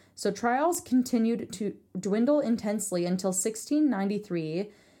evidence. So trials continued to dwindle intensely until 1693,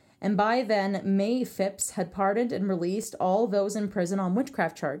 and by then May Phipps had pardoned and released all those in prison on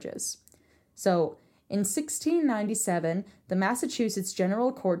witchcraft charges. So in 1697, the Massachusetts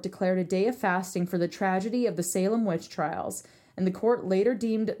General Court declared a day of fasting for the tragedy of the Salem witch trials, and the court later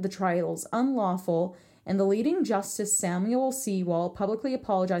deemed the trials unlawful, and the leading justice Samuel Sewall publicly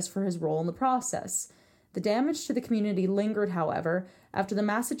apologized for his role in the process. The damage to the community lingered, however, after the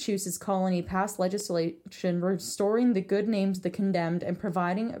Massachusetts colony passed legislation restoring the good names of the condemned and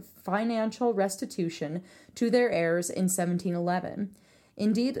providing financial restitution to their heirs in 1711.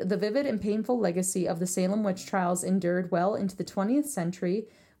 Indeed, the vivid and painful legacy of the Salem witch trials endured well into the 20th century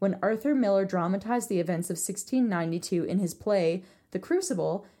when Arthur Miller dramatized the events of 1692 in his play The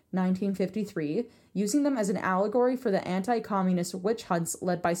Crucible, 1953, using them as an allegory for the anti-communist witch hunts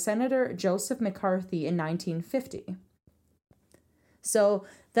led by Senator Joseph McCarthy in 1950. So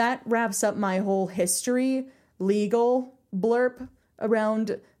that wraps up my whole history, legal blurb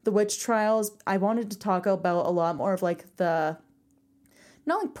around the witch trials. I wanted to talk about a lot more of like the,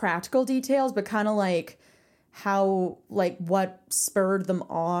 not like practical details, but kind of like how, like what spurred them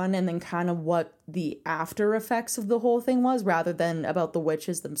on and then kind of what the after effects of the whole thing was, rather than about the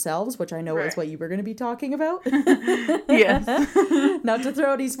witches themselves, which I know is what you were going to be talking about. Yes. Not to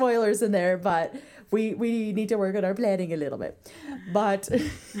throw any spoilers in there, but we need to work on our planning a little bit. But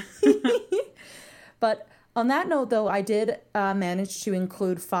but on that note, though, I did manage to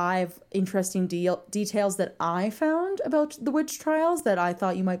include 5 interesting details that I found about the witch trials that I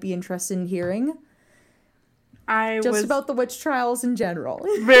thought you might be interested in hearing. About the witch trials in general.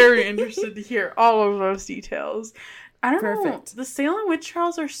 Very interested to hear all of those details. I don't know. The Salem witch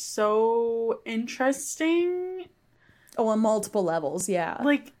trials are so interesting. Oh, on multiple levels, yeah.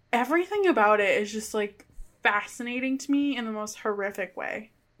 Like, everything about it is just, like, fascinating to me in the most horrific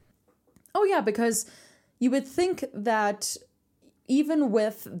way. Oh, yeah, because you would think that even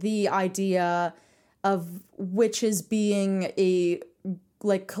with the idea of witches being a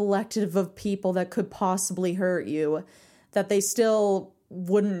like collective of people that could possibly hurt you, that they still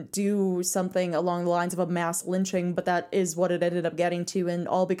wouldn't do something along the lines of a mass lynching, but that is what it ended up getting to, and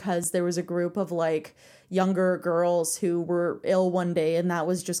all because there was a group of like younger girls who were ill one day, and that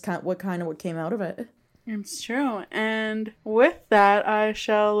was just what came out of it. It's true. And with that, I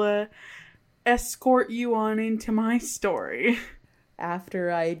shall escort you on into my story. After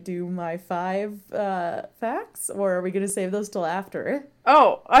I do my 5 facts, or are we going to save those till after?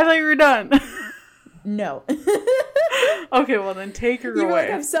 Oh, I thought you were done. No. Okay, well then take her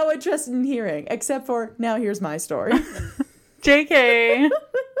away. I'm so interested in hearing, except for now here's my story. JK.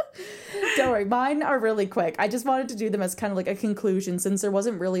 Don't worry, mine are really quick. I just wanted to do them as kind of like a conclusion, since there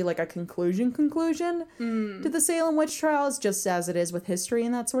wasn't really like a conclusion to the Salem witch trials, just as it is with history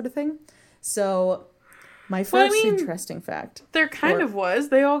and that sort of thing. So my first interesting fact. There kind of was.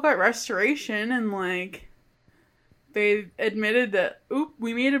 They all got restoration, and like they admitted that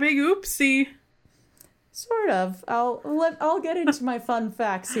we made a big oopsie. Sort of. I'll get into my fun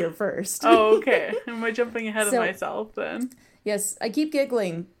facts here first. Oh, okay. Am I jumping ahead of myself then? Yes, I keep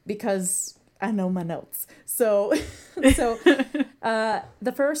giggling because I know my notes. So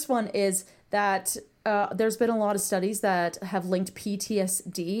the first one is that there's been a lot of studies that have linked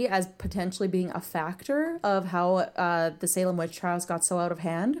PTSD as potentially being a factor of how the Salem witch trials got so out of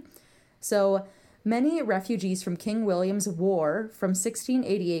hand. So many refugees from King William's War from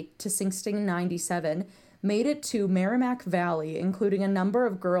 1688 to 1697 made it to Merrimack Valley, including a number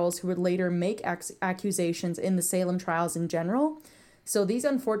of girls who would later make accusations in the Salem trials in general. So these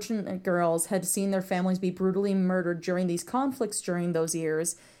unfortunate girls had seen their families be brutally murdered during these conflicts during those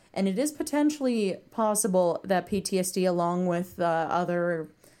years, and it is potentially possible that PTSD, along with other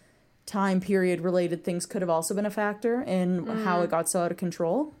time period related things, could have also been a factor in how it got so out of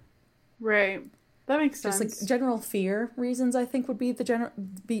control. Right. That makes sense. Just like general fear reasons, I think would be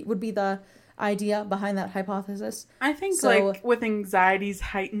the idea behind that hypothesis. I think like with anxieties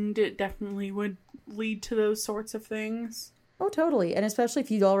heightened, it definitely would lead to those sorts of things. Oh, totally. And especially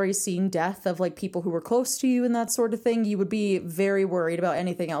if you'd already seen death of like people who were close to you and that sort of thing, you would be very worried about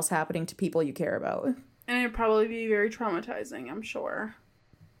anything else happening to people you care about. And it'd probably be very traumatizing, I'm sure.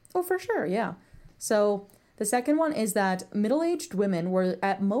 Oh, for sure, yeah. So the second one is that middle-aged women were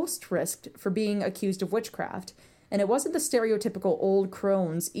at most risked for being accused of witchcraft. And it wasn't the stereotypical old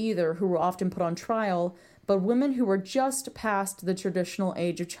crones either who were often put on trial, but women who were just past the traditional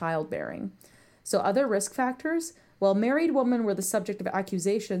age of childbearing. So other risk factors: while married women were the subject of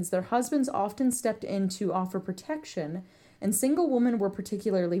accusations, their husbands often stepped in to offer protection, and single women were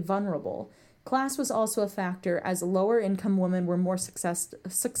particularly vulnerable. Class was also a factor, as lower-income women were more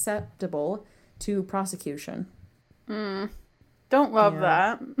susceptible to prosecution. Don't love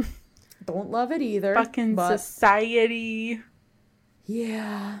that. Don't love it either. Fucking society.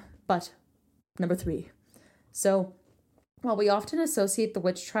 Yeah. But, number 3. So, while we often associate the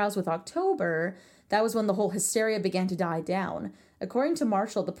witch trials with October, that was when the whole hysteria began to die down. According to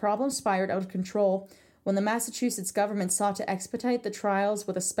Marshall, the problem spiraled out of control when the Massachusetts government sought to expedite the trials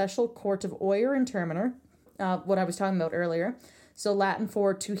with a special court of oyer interminer, what I was talking about earlier, so Latin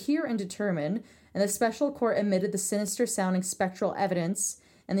for to hear and determine, and the special court admitted the sinister-sounding spectral evidence,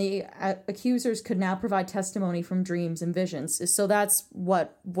 and the accusers could now provide testimony from dreams and visions. So that's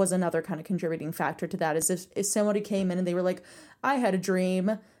what was another kind of contributing factor to that, is if somebody came in and they were like, I had a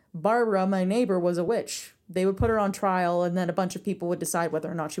dream, Barbara, my neighbor, was a witch. They would put her on trial, and then a bunch of people would decide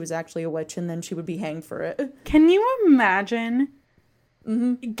whether or not she was actually a witch, and then she would be hanged for it. Can you imagine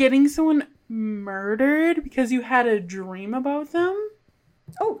getting someone murdered because you had a dream about them?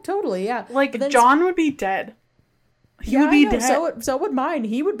 Oh, totally, yeah. Like, John would be dead. He would be dead. So would mine.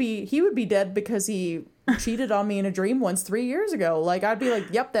 He would be dead because he cheated on me in a dream once 3 years ago. Like, I'd be like,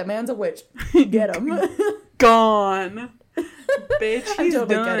 yep, that man's a witch. Get him. Gone. Bitch, he's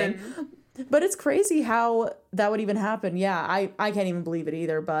totally done. Kidding. But it's crazy how that would even happen. Yeah, I can't even believe it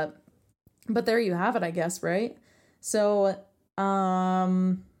either, but there you have it, I guess, right? So,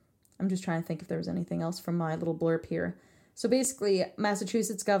 I'm just trying to think if there was anything else from my little blurb here. So basically,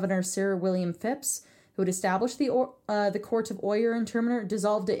 Massachusetts Governor Sir William Phips, who had established the court of oyer interminer,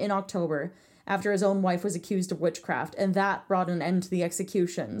 dissolved it in October after his own wife was accused of witchcraft, and that brought an end to the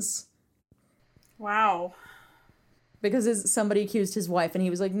executions. Wow. Because somebody accused his wife, and he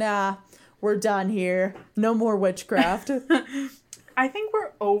was like, nah, we're done here. No more witchcraft. I think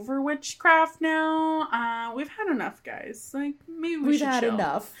we're over witchcraft now. We've had enough, guys. Like, maybe we've had chill.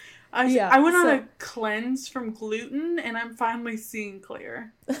 Enough. I went on a cleanse from gluten, and I'm finally seeing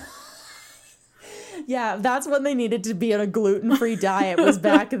clear. Yeah, that's when they needed to be on a gluten-free diet, was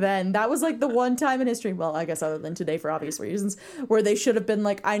back then. That was like the one time in history, well, I guess other than today for obvious reasons, where they should have been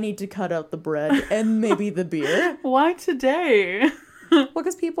like, I need to cut out the bread and maybe the beer. Why today? Well,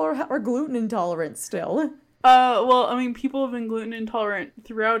 because people are gluten intolerant still. Well, I mean, people have been gluten intolerant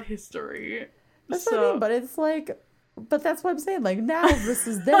throughout history. That's what I mean, but it's like, but that's what I'm saying. Like, now this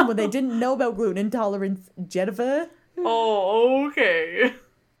is them when they didn't know about gluten intolerance, Jennifer. Oh, okay.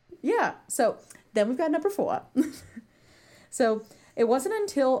 Yeah, so then we've got number 4. So it wasn't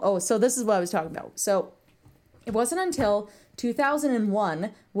until, so this is what I was talking about. So it wasn't until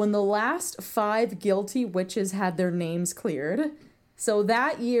 2001 when the last 5 guilty witches had their names cleared. So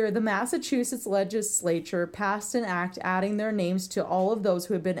that year, the Massachusetts legislature passed an act adding their names to all of those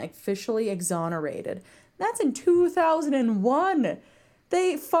who had been officially exonerated. That's in 2001.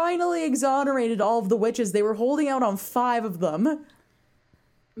 They finally exonerated all of the witches. They were holding out on 5 of them.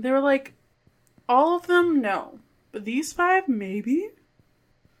 They were like, all of them, no. But these 5, maybe?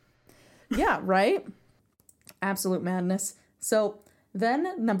 Yeah, right? Absolute madness. So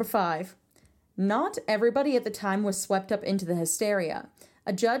then, number 5. Not everybody at the time was swept up into the hysteria.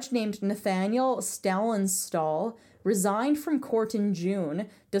 A judge named Nathaniel Stallenstall resigned from court in June,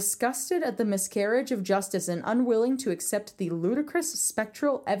 disgusted at the miscarriage of justice and unwilling to accept the ludicrous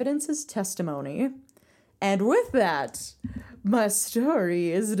spectral evidence's testimony. And with that, my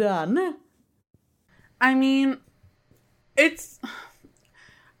story is done. I mean, it's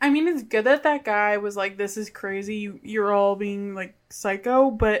good that guy was like, this is crazy, you're all being, like, psycho,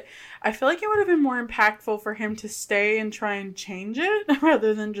 but I feel like it would have been more impactful for him to stay and try and change it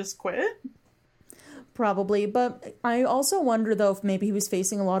rather than just quit. Probably, but I also wonder, though, if maybe he was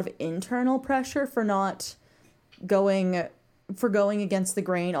facing a lot of internal pressure for not going against the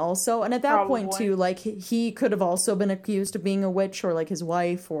grain also. And at that point, too, like, he could have also been accused of being a witch, or, like, his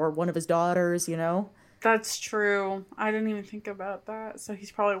wife or one of his daughters, you know? That's true. I didn't even think about that. So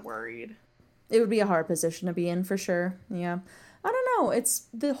he's probably worried. It would be a hard position to be in for sure. Yeah. I don't know. It's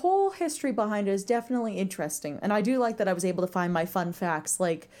the whole history behind it is definitely interesting. And I do like that I was able to find my fun facts.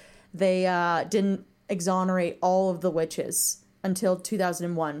 Like, they didn't exonerate all of the witches until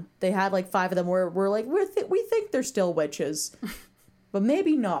 2001. They had like 5 of them where we're like, we think they're still witches, but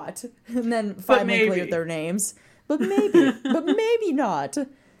maybe not. And then finally cleared their names. But maybe not.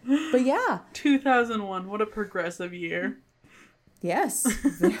 But yeah. 2001, what a progressive year. Yes,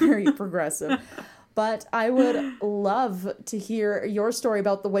 very progressive. But I would love to hear your story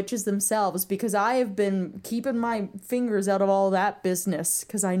about the witches themselves, because I have been keeping my fingers out of all that business,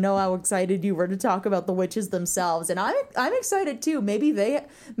 because I know how excited you were to talk about the witches themselves. And I'm excited too. Maybe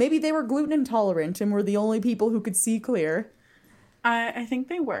they were gluten intolerant and were the only people who could see clear. I think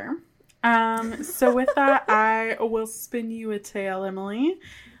they were. So with that, I will spin you a tale, Emily.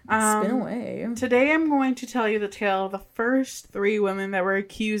 Spin away. Today I'm going to tell you the tale of the first 3 women that were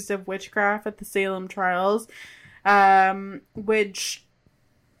accused of witchcraft at the Salem trials, which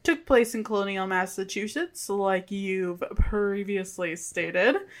took place in colonial Massachusetts, like you've previously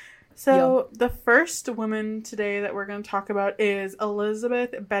stated. So The first woman today that we're going to talk about is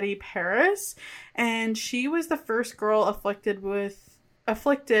Elizabeth Betty Parris, and she was the first girl afflicted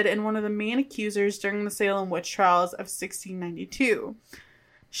and one of the main accusers during the Salem witch trials of 1692.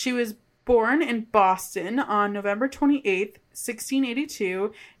 She was born in Boston on November 28th,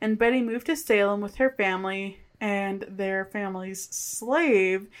 1682, and Betty moved to Salem with her family and their family's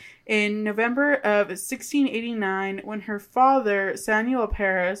slave in November of 1689, when her father, Samuel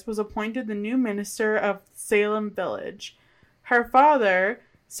Parris, was appointed the new minister of Salem village. Her father,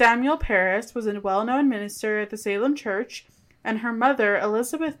 Samuel Parris, was a well-known minister at the Salem church, and her mother,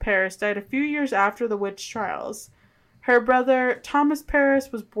 Elizabeth Parris, died a few years after the witch trials. Her brother, Thomas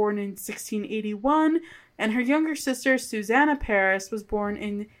Parris, was born in 1681, and her younger sister, Susanna Parris, was born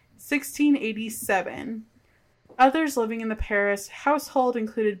in 1687. Others living in the Parris household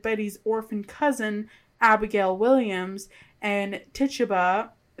included Betty's orphan cousin, Abigail Williams, and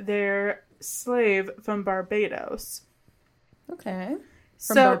Tituba, their slave from Barbados. Okay.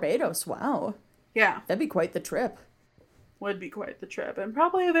 From Barbados, wow. Yeah. That'd be quite the trip. Would be quite the trip, and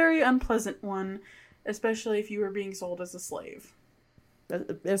probably a very unpleasant one, especially if you were being sold as a slave.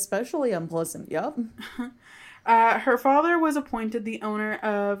 Especially unpleasant, yep. Her father was appointed the owner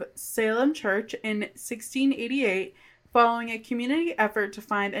of Salem Church in 1688, following a community effort to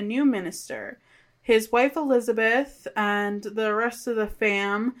find a new minister. His wife Elizabeth and the rest of the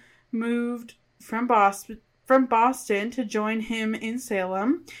fam moved from Boston to join him in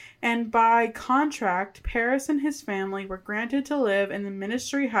Salem, and by contract, Parris and his family were granted to live in the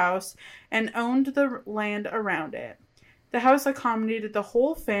ministry house and owned the land around it. The house accommodated the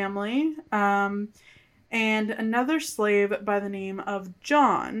whole family, and another slave by the name of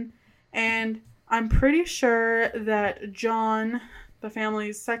John. And I'm pretty sure that John, the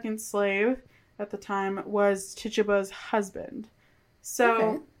family's second slave at the time, was Tituba's husband.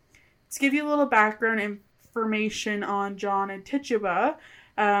 So, to give you a little background information on John and Tituba,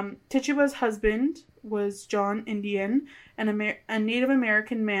 Tituba's husband was John Indian, a Native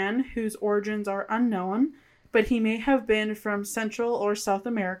American man whose origins are unknown, but he may have been from Central or South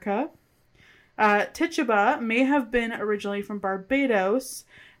America. Tituba may have been originally from Barbados.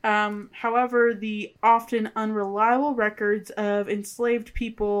 However, the often unreliable records of enslaved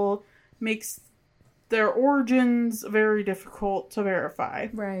people makes their origins very difficult to verify.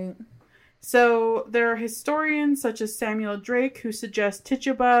 Right. So there are historians such as Samuel Drake who suggest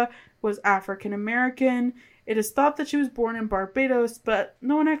Tituba was African American. It is thought that she was born in Barbados, but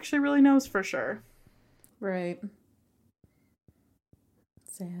no one actually really knows for sure. Right.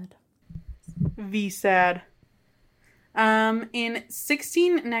 Sad. Sad. In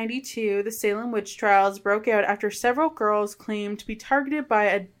 1692, the Salem witch trials broke out after several girls claimed to be targeted by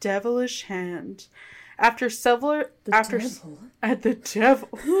a devilish hand. The devil.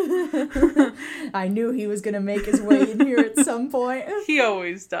 I knew he was gonna make his way in here at some point. He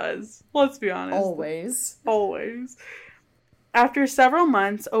always does. Let's be honest. Always. After several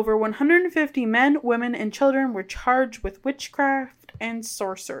months, over 150 men, women, and children were charged with witchcraft and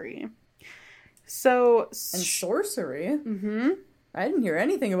sorcery. And sorcery? Mm-hmm. I didn't hear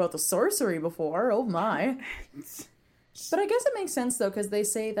anything about the sorcery before. Oh my. But I guess it makes sense, though, because they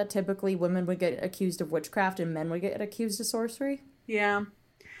say that typically women would get accused of witchcraft and men would get accused of sorcery. Yeah.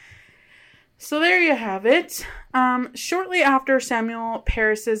 So there you have it. Shortly after Samuel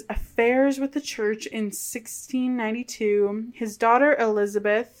Parris's affairs with the church in 1692, his daughter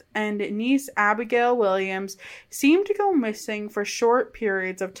Elizabeth and niece Abigail Williams seemed to go missing for short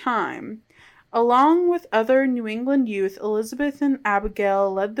periods of time. Along with other New England youth, Elizabeth and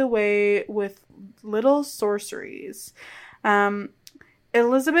Abigail led the way with little sorceries.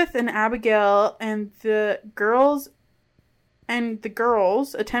 Elizabeth and Abigail and the girls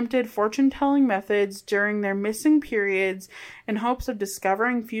attempted fortune-telling methods during their missing periods in hopes of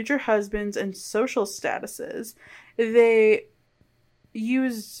discovering future husbands and social statuses. They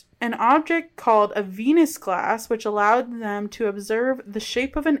used an object called a Venus glass, which allowed them to observe the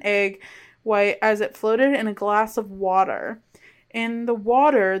shape of an egg white as it floated in a glass of water. In the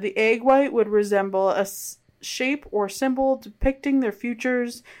water, the egg white would resemble a shape or symbol depicting their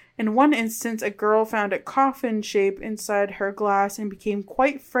futures. In one instance, a girl found a coffin shape inside her glass and became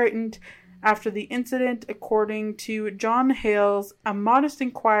quite frightened after the incident, according to John Hale's A Modest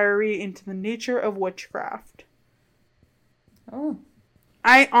Inquiry into the Nature of Witchcraft. Oh.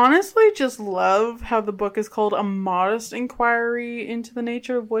 I honestly just love how the book is called A Modest Inquiry into the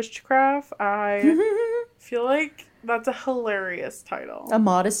Nature of Witchcraft. I feel like that's a hilarious title. A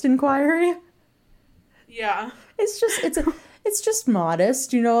Modest Inquiry? Yeah. It's just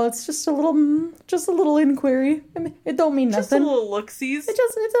modest, you know, it's just a little inquiry. I mean, it don't mean nothing. Just a little look-sees. It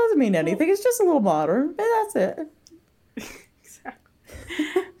doesn't mean anything. It's just a little modern, and that's it.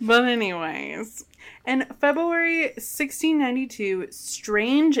 Exactly. But anyways, in February 1692,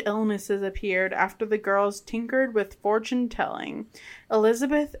 strange illnesses appeared after the girls tinkered with fortune-telling.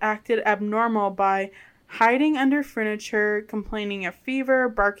 Elizabeth acted abnormal by hiding under furniture, complaining of fever,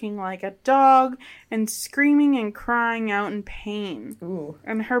 barking like a dog, and screaming and crying out in pain. Ooh.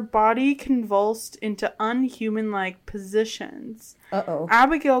 And her body convulsed into unhuman-like positions. Uh-oh.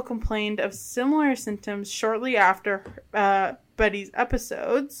 Abigail complained of similar symptoms shortly after Betty's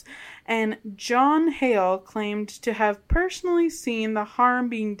episodes, and John Hale claimed to have personally seen the harm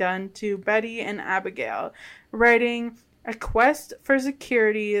being done to Betty and Abigail, writing a quest for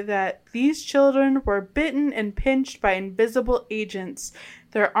security that these children were bitten and pinched by invisible agents.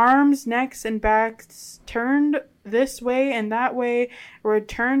 Their arms, necks, and backs turned this way and that way were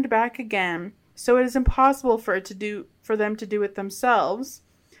turned back again, so it is impossible for them to do it themselves.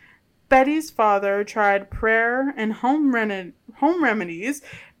 Betty's father tried prayer and home remedies,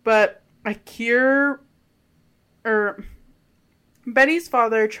 but Betty's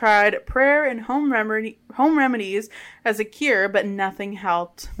father tried prayer and home remedies as a cure, but nothing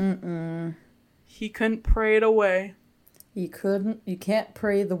helped. He couldn't pray it away. You can't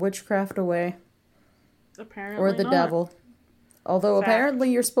pray the witchcraft away. Apparently or the not. devil. Although apparently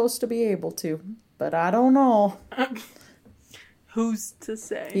you're supposed to be able to. But I don't know. Who's to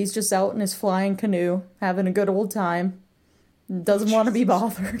say? He's just out in his flying canoe, having a good old time. Doesn't want to be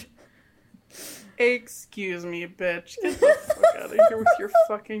bothered. Excuse me, bitch. Get the fuck out of here with your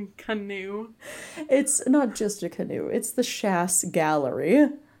fucking canoe. It's not just a canoe. It's the Chasse Gallery.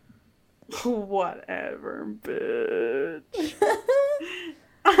 Whatever, bitch.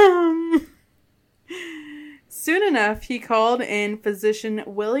 Soon enough, he called in physician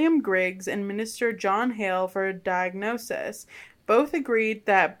William Griggs and minister John Hale for a diagnosis. Both agreed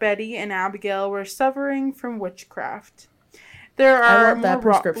that Betty and Abigail were suffering from witchcraft. I want that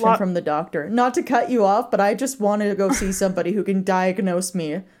prescription from the doctor. Not to cut you off, but I just want to go see somebody who can diagnose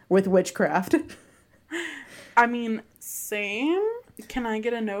me with witchcraft. I mean, same. Can I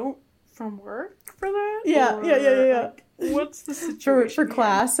get a note from work for that? Yeah. Like, what's the situation? For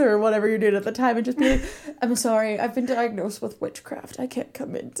class or whatever you're doing at the time, and just be like, I'm sorry, I've been diagnosed with witchcraft. I can't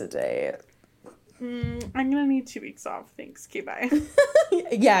come in today. I'm gonna need 2 weeks off. Thanks. Okay, bye.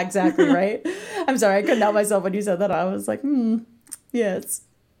 Yeah, exactly, right? I'm sorry, I couldn't help myself when you said that. I was like, yes.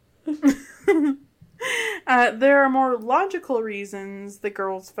 There are more logical reasons the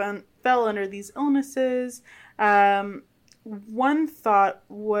girls fell under these illnesses. One thought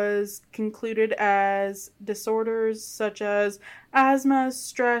was concluded as disorders such as asthma,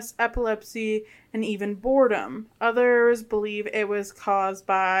 stress, epilepsy, and even boredom. Others believe it was caused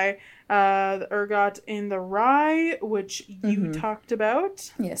by the ergot in the rye, which you talked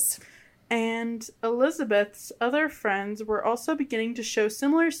about. Yes. And Elizabeth's other friends were also beginning to show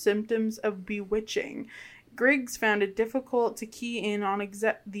similar symptoms of bewitching. Griggs found it difficult to key in on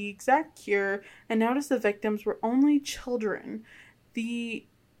the exact cure and noticed the victims were only children.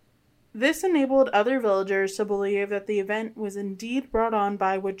 This enabled other villagers to believe that the event was indeed brought on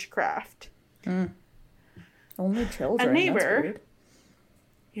by witchcraft. Only children. A neighbor. That's weird.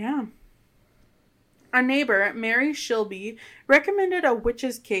 Yeah. A neighbor, Mary Shilby, recommended a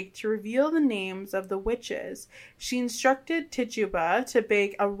witch's cake to reveal the names of the witches. She instructed Tituba to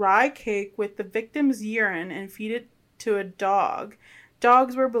bake a rye cake with the victim's urine and feed it to a dog.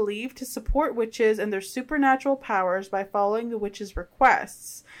 Dogs were believed to support witches and their supernatural powers by following the witch's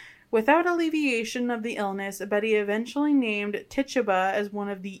requests. Without alleviation of the illness, Betty eventually named Tituba as one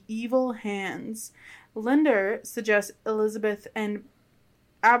of the evil hands. Linder suggests Elizabeth and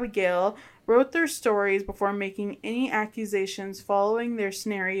Abigail wrote their stories before making any accusations following their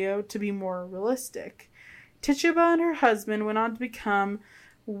scenario to be more realistic. Tituba and her husband went on to become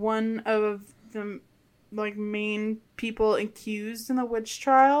one of the main people accused in the witch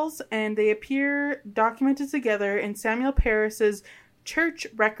trials, and they appear documented together in Samuel Parris's church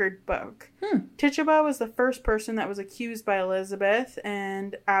record book. Tituba was the first person that was accused by Elizabeth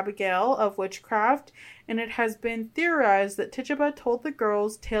and Abigail of witchcraft, and it has been theorized that Tituba told the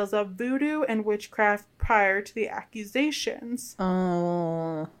girls tales of voodoo and witchcraft prior to the accusations.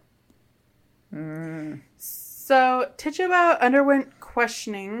 Oh. So Tituba underwent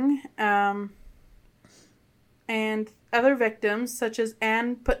questioning, and other victims, such as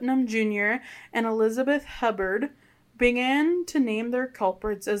Ann Putnam Jr. and Elizabeth Hubbard, began to name their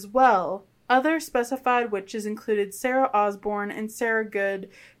culprits as well. Other specified witches included Sarah Osborne and Sarah Good,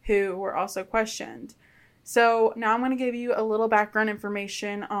 who were also questioned. So now I'm going to give you a little background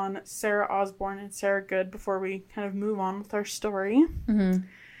information on Sarah Osborne and Sarah Good before we kind of move on with our story.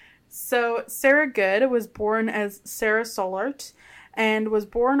 So Sarah Good was born as Sarah Solart and was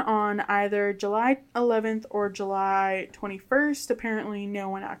born on either July 11th or July 21st. Apparently no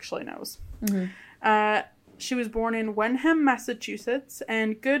one actually knows. She was born in Wenham, Massachusetts,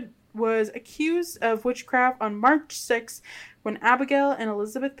 and Good was accused of witchcraft on March 6th when Abigail and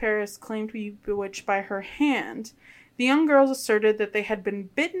Elizabeth Parris claimed to be bewitched by her hand. The young girls asserted that they had been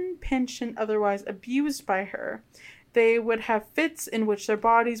bitten, pinched, and otherwise abused by her. They would have fits in which their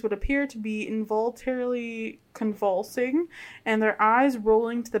bodies would appear to be involuntarily convulsing, and their eyes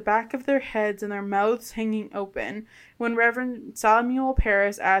rolling to the back of their heads and their mouths hanging open. When Reverend Samuel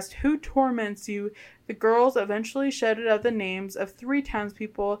Parris asked, "Who torments you?" the girls eventually shouted out the names of 3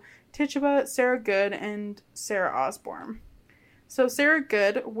 townspeople, Tituba, Sarah Good, and Sarah Osborne. So Sarah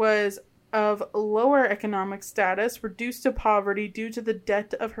Good was of lower economic status, reduced to poverty due to the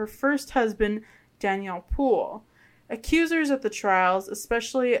debt of her first husband, Daniel Poole. Accusers at the trials,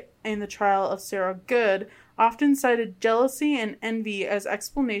 especially in the trial of Sarah Good, often cited jealousy and envy as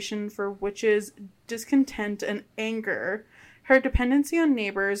explanation for witches' discontent and anger. Her dependency on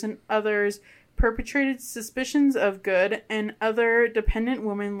neighbors and others perpetrated suspicions of Good and other dependent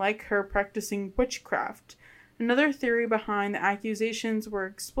women like her practicing witchcraft. Another theory behind the accusations were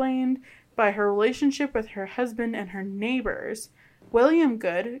explained by her relationship with her husband and her neighbors. William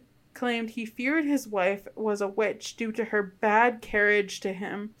Good claimed he feared his wife was a witch due to her bad carriage to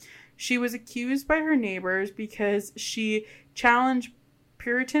him. She was accused by her neighbors because she challenged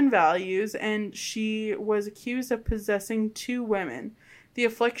Puritan values, and she was accused of possessing 2 women. The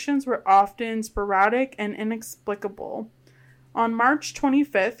afflictions were often sporadic and inexplicable. On March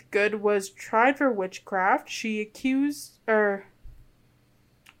 25th, Good was tried for witchcraft. She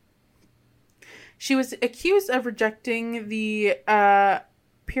was accused of rejecting the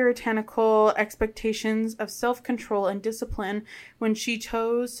puritanical expectations of self-control and discipline when she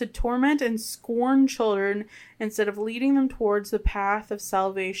chose to torment and scorn children instead of leading them towards the path of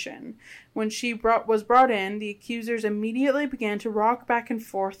salvation. When she was brought in, the accusers immediately began to rock back and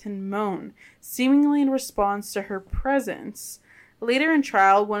forth and moan, seemingly in response to her presence. Later in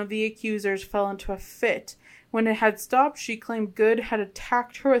trial, one of the accusers fell into a fit. When it had stopped, she claimed Good had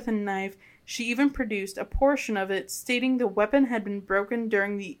attacked her with a knife. She even produced a portion of it, stating the weapon had been broken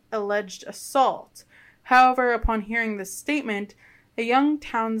during the alleged assault. However, upon hearing this statement, a young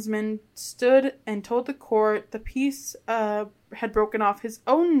townsman stood and told the court the piece had broken off his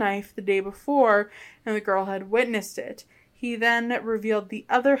own knife the day before, and the girl had witnessed it. He then revealed the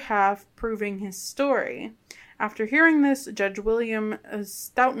other half, proving his story. After hearing this, Judge William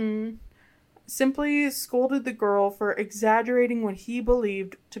Stoughton simply scolded the girl for exaggerating what he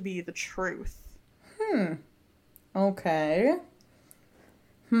believed to be the truth. Okay.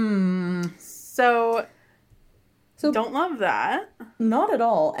 So don't love that. Not at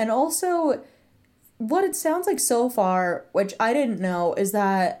all. And also, what it sounds like so far, which I didn't know, is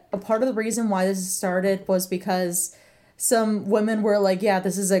that a part of the reason why this started was because some women were like, yeah,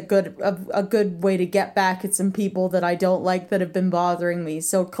 this is a good way to get back at some people that I don't like that have been bothering me.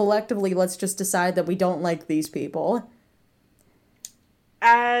 So collectively, let's just decide that we don't like these people.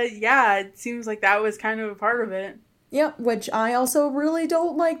 Yeah, it seems like that was kind of a part of it. Yep, which I also really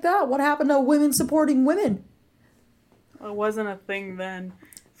don't like that. What happened to women supporting women? It wasn't a thing then.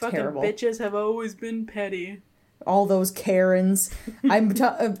 Fucking Terrible. Bitches have always been petty. All those Karens.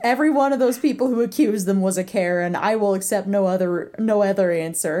 Every one of those people who accused them was a Karen. I will accept no other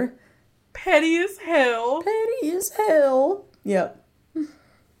answer. Petty as hell. Petty as hell. Yep.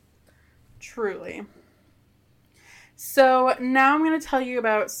 Truly. So now I'm going to tell you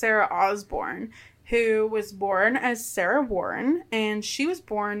about Sarah Osborne, who was born as Sarah Warren, and she was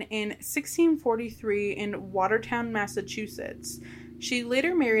born in 1643 in Watertown, Massachusetts. She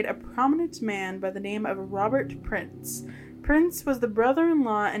later married a prominent man by the name of Robert Prince. Prince was the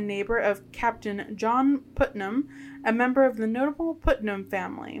brother-in-law and neighbor of Captain John Putnam, a member of the notable Putnam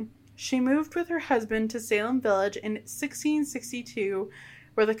family. She moved with her husband to Salem Village in 1662,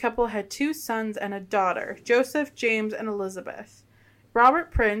 where the couple had 2 sons and a daughter, Joseph, James, and Elizabeth.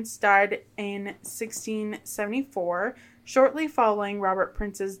 Robert Prince died in 1674. Shortly following Robert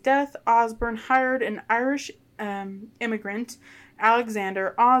Prince's death, Osborne hired an Irish immigrant,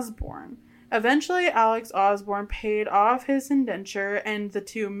 Alexander Osborne. Eventually, Alex Osborne paid off his indenture and the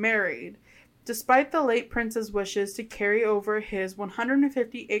two married. Despite the late prince's wishes to carry over his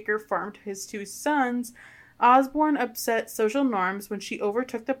 150-acre farm to his 2 sons, Osborne upset social norms when she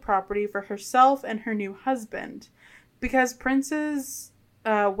overtook the property for herself and her new husband. Because Prince's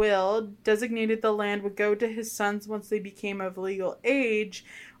will designated the land would go to his sons once they became of legal age,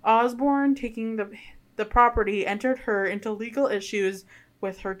 Osborne, taking the property, entered her into legal issues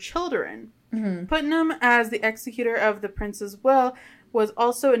with her children. Mm-hmm. Putnam, as the executor of the prince's will, was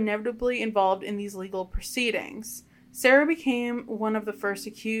also inevitably involved in these legal proceedings. Sarah became one of the first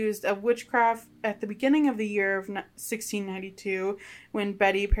accused of witchcraft at the beginning of the year of 1692, when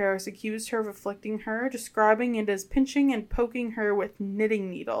Betty Paris accused her of afflicting her, describing it as pinching and poking her with knitting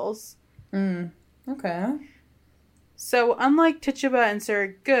needles. Okay. So, unlike Tituba and Sarah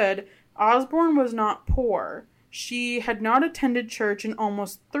Good, Osborne was not poor. She had not attended church in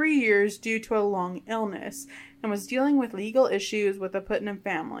almost 3 years due to a long illness, and was dealing with legal issues with the Putnam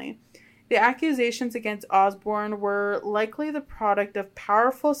family. The accusations against Osborne were likely the product of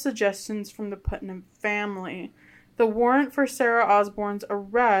powerful suggestions from the Putnam family. The warrant for Sarah Osborne's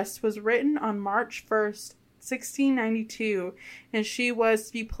arrest was written on March 1st, 1692, and she was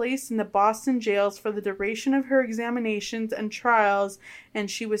to be placed in the Boston jails for the duration of her examinations and trials, and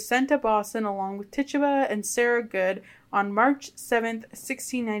she was sent to Boston along with Tituba and Sarah Good on March 7th,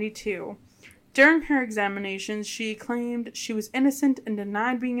 1692. During her examinations, she claimed she was innocent and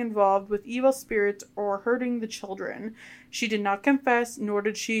denied being involved with evil spirits or hurting the children. She did not confess, nor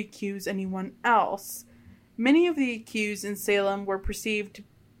did she accuse anyone else. Many of the accused in Salem were perceived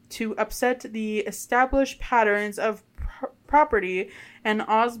to upset the established patterns of property, and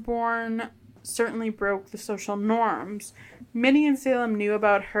Osborne certainly broke the social norms. Many in Salem knew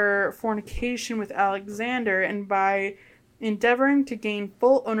about her fornication with Alexander, and by endeavoring to gain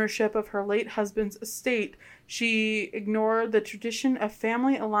full ownership of her late husband's estate, she ignored the tradition of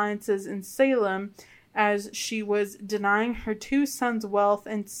family alliances in Salem, as she was denying her 2 sons' wealth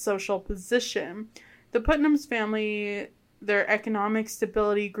and social position. The Putnam's family, their economic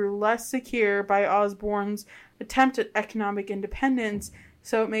stability grew less secure by Osborne's attempt at economic independence,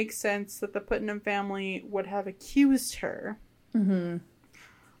 so it makes sense that the Putnam family would have accused her. Mm-hmm.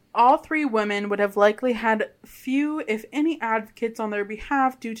 All 3 women would have likely had few, if any, advocates on their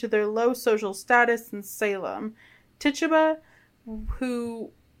behalf due to their low social status in Salem. Tituba,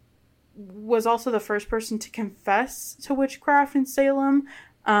 who was also the first person to confess to witchcraft in Salem,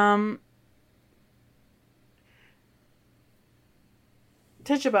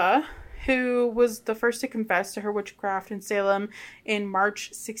 Tituba, who was the first to confess to her witchcraft in Salem in March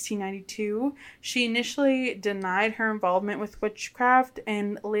 1692. She initially denied her involvement with witchcraft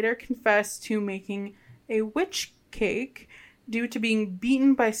and later confessed to making a witch cake due to being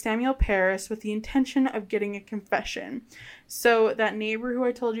beaten by Samuel Parris with the intention of getting a confession. So that neighbor who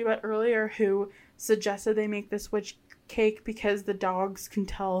I told you about earlier who suggested they make this witch cake because the dogs can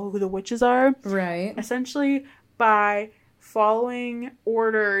tell who the witches are. Right. Essentially, by following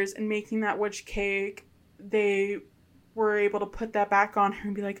orders and making that witch cake, they were able to put that back on her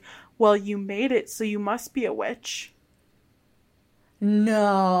and be like, well, you made it, so you must be a witch.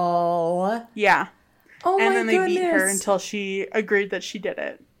 No. Yeah. Oh and my then they goodness. beat her until she agreed that she did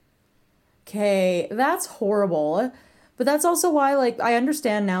it. Okay, that's horrible. But that's also why, like, I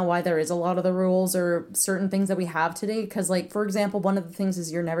understand now why there is a lot of the rules or certain things that we have today. Because, like, for example, one of the things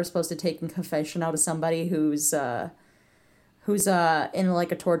is you're never supposed to take a confession out of somebody who's in,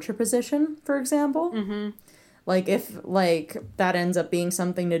 like, a torture position, for example. Mm-hmm. Like, if, like, that ends up being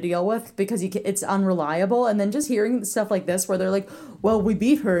something to deal with because it's unreliable. And then just hearing stuff like this where they're like, well, we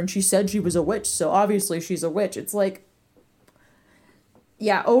beat her and she said she was a witch, so obviously she's a witch. It's like,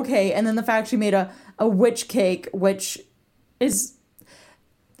 yeah, okay. And then the fact she made a witch cake, which is,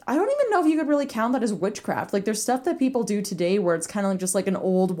 I don't even know if you could really count that as witchcraft. Like, there's stuff that people do today where it's kind of like just like an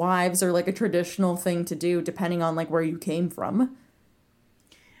old wives or like a traditional thing to do depending on like where you came from.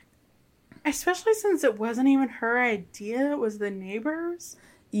 Especially since it wasn't even her idea, it was the neighbors.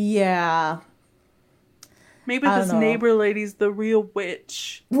 Yeah. Maybe this neighbor lady's the real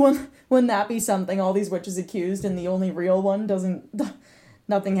witch. Wouldn't that be something? All these witches accused and the only real one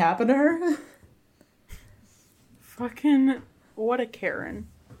nothing happened to her? Fucking, what a Karen.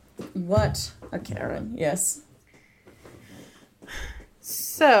 What a Karen, yes.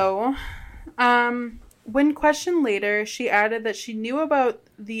 So, when questioned later, she added that she knew about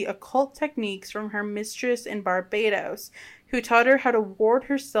the occult techniques from her mistress in Barbados, who taught her how to ward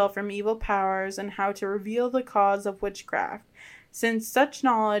herself from evil powers and how to reveal the cause of witchcraft. Since such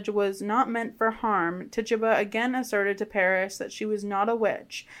knowledge was not meant for harm, Tituba again asserted to Paris that she was not a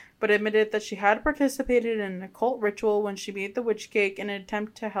witch, but admitted that she had participated in an occult ritual when she made the witch cake in an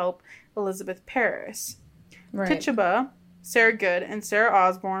attempt to help Elizabeth Paris. Right. Tituba, Sarah Good, and Sarah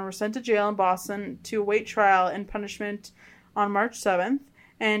Osborne were sent to jail in Boston to await trial and punishment on March 7th,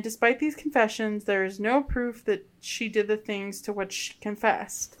 and despite these confessions, there is no proof that she did the things to which she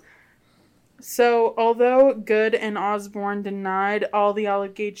confessed. So, although Good and Osborne denied all the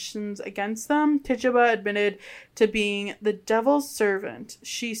allegations against them, Tituba admitted to being the devil's servant.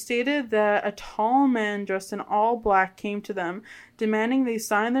 She stated that a tall man dressed in all black came to them, demanding they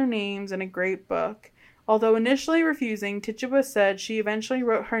sign their names in a great book. Although initially refusing, Tituba said she eventually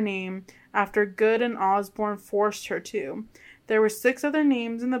wrote her name after Good and Osborne forced her to. There were 6 other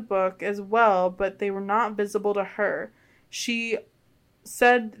names in the book as well, but they were not visible to her. She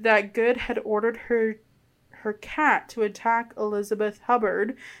said that Good had ordered her cat to attack Elizabeth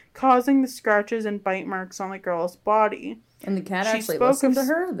Hubbard, causing the scratches and bite marks on the girl's body. And the cat actually listened to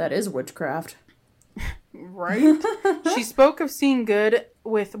her? That is witchcraft. Right? She spoke of seeing Good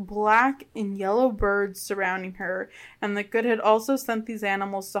with black and yellow birds surrounding her, and that Good had also sent these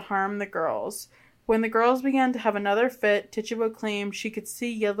animals to harm the girls. When the girls began to have another fit, Tituba claimed she could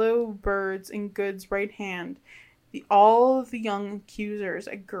see yellow birds in Good's right hand. All of the young accusers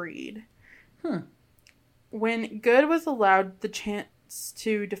agreed. When Good was allowed the chance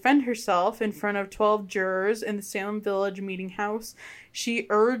to defend herself in front of 12 jurors in the Salem Village meeting house, she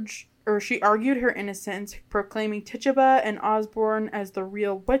argued her innocence, proclaiming Tituba and Osborne as the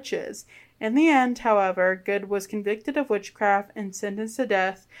real witches. In the end, however, Good was convicted of witchcraft and sentenced to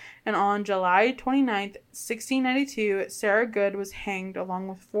death, and on July 29th, 1692, Sarah Good was hanged along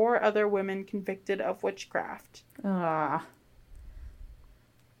with 4 other women convicted of witchcraft. Ah.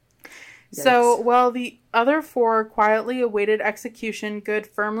 So, while the other 4 quietly awaited execution, Good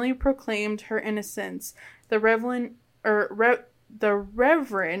firmly proclaimed her innocence. The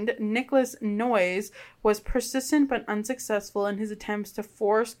Reverend Nicholas Noyes was persistent but unsuccessful in his attempts to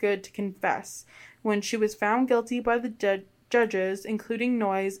force Good to confess. When she was found guilty by the judges, including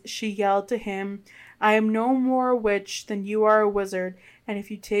Noyes, she yelled to him, "I am no more a witch than you are a wizard, and if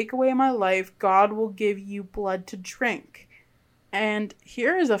you take away my life, God will give you blood to drink." And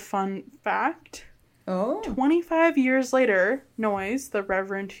here is a fun fact. Oh. 25 years later, Noyes, the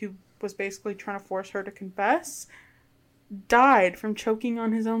reverend who was basically trying to force her to confess, died from choking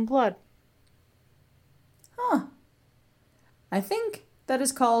on his own blood. Huh. I think that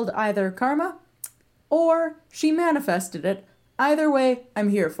is called either karma or she manifested it. Either way, I'm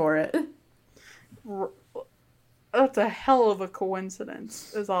here for it. That's a hell of a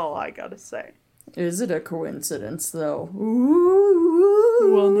coincidence, is all I gotta say. Is it a coincidence, though?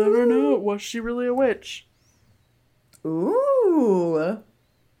 Ooh. We'll never know. Was she really a witch? Ooh.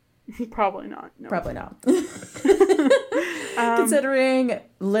 Probably not. No. Probably not. Considering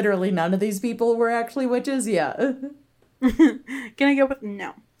literally none of these people were actually witches, yeah. Gonna go with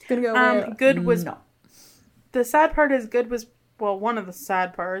no. Gonna go with good was no. The sad part is Good was, well, one of the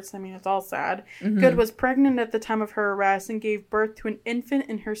sad parts. I mean, it's all sad. Mm-hmm. Good was pregnant at the time of her arrest and gave birth to an infant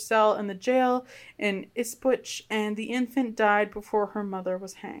in her cell in the jail in Ipswich, and the infant died before her mother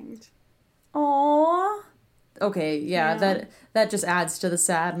was hanged. Aww. Okay, yeah. That just adds to the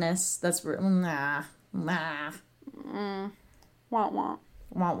sadness. That's nah. Wah wah.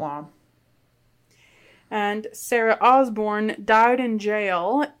 Wah wah. And Sarah Osborne died in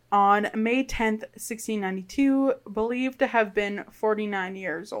jail on May 10th, 1692, believed to have been 49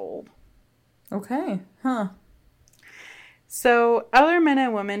 years old. Okay, huh. So, other men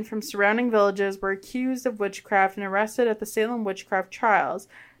and women from surrounding villages were accused of witchcraft and arrested at the Salem witchcraft trials.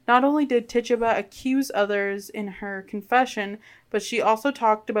 Not only did Tituba accuse others in her confession, but she also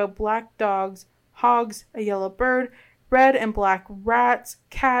talked about black dogs, hogs, a yellow bird, red and black rats,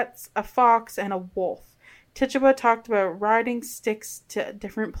 cats, a fox, and a wolf. Tituba talked about riding sticks to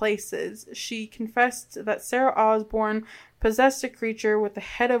different places. She confessed that Sarah Osborne possessed a creature with the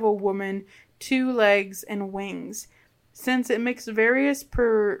head of a woman, 2 legs, and wings. Since it mixed various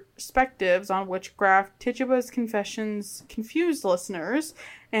perspectives on witchcraft, Tituba's confessions confused listeners,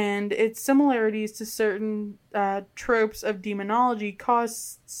 and its similarities to certain tropes of demonology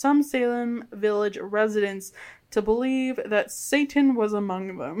caused some Salem village residents to believe that Satan was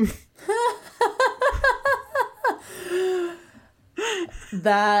among them.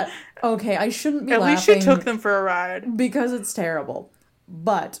 Okay, I shouldn't be At laughing. least she took them for a ride. Because it's terrible.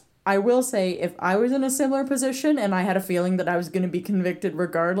 But I will say, if I was in a similar position and I had a feeling that I was going to be convicted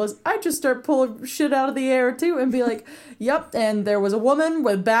regardless, I'd just start pulling shit out of the air too and be like, yep, and there was a woman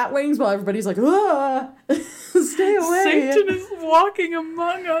with bat wings while everybody's like, ah, stay away. Satan is walking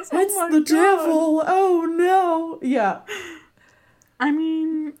among us. It's the devil. Oh no. Yeah. I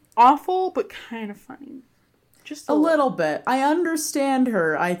mean, awful, but kind of funny. Just a little bit. I understand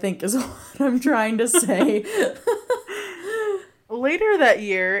her, I think is what I'm trying to say. Later that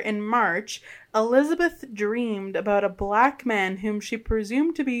year, in March, Elizabeth dreamed about a black man whom she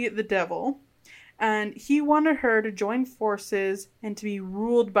presumed to be the devil, and he wanted her to join forces and to be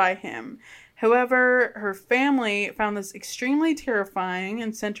ruled by him. However, her family found this extremely terrifying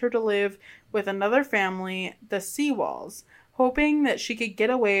and sent her to live with another family, the Seawalls, hoping that she could get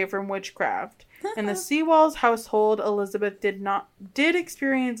away from witchcraft. In the Seawalls household, Elizabeth did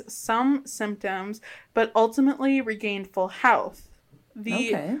experience some symptoms, but ultimately regained full health.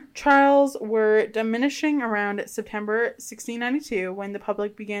 The trials were diminishing around September 1692 when the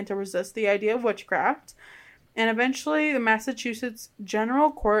public began to resist the idea of witchcraft, and eventually the Massachusetts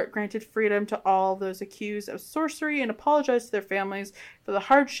General Court granted freedom to all those accused of sorcery and apologized to their families for the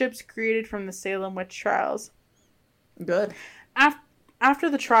hardships created from the Salem witch trials. Good.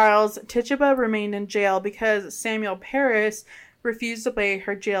 After the trials, Tituba remained in jail because Samuel Parris refused to pay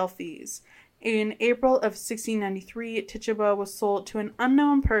her jail fees. In April of 1693, Tituba was sold to an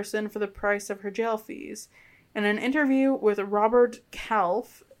unknown person for the price of her jail fees. In an interview with Robert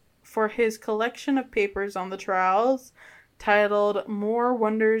Calf for his collection of papers on the trials, titled More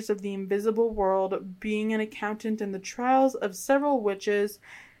Wonders of the Invisible World, being an accountant in the trials of several witches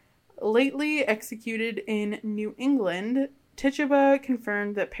lately executed in New England, Tituba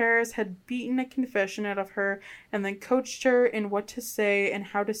confirmed that Paris had beaten a confession out of her and then coached her in what to say and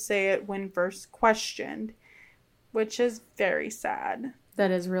how to say it when first questioned, which is very sad.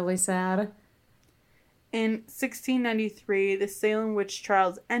 That is really sad. In 1693, the Salem witch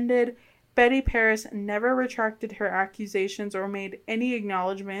trials ended. Betty Paris never retracted her accusations or made any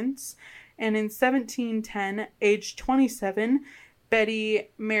acknowledgments, and in 1710, aged 27, Betty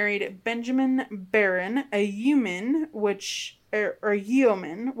married Benjamin Barron, a yeoman, which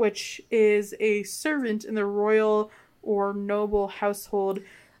is a servant in the royal or noble household,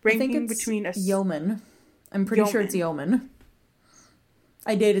 ranking between a yeoman. I'm pretty sure it's yeoman.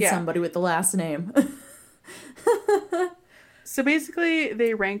 I dated somebody with the last name. So basically,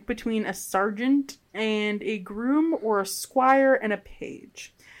 they rank between a sergeant and a groom, or a squire and a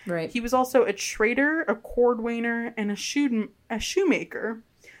page. Right. He was also a trader, a cordwainer, and a shoemaker.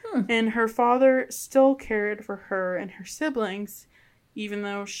 And her father still cared for her and her siblings, even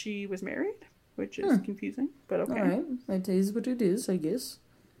though she was married, which is confusing, but okay. All right. It is what it is, I guess.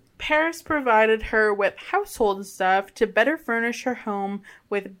 Paris provided her with household stuff to better furnish her home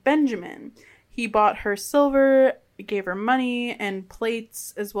with Benjamin. He bought her silver, gave her money and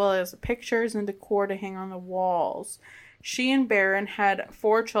plates, as well as pictures and decor to hang on the walls. She and Baron had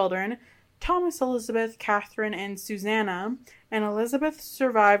 4 children, Thomas, Elizabeth, Catherine, and Susanna, and Elizabeth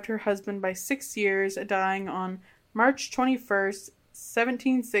survived her husband by 6 years, dying on March 21st,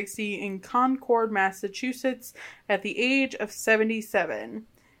 1760 in Concord, Massachusetts, at the age of 77.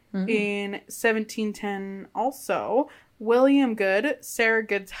 Mm-hmm. In 1710 also, William Good, Sarah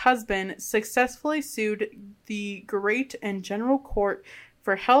Good's husband, successfully sued the Great and General Court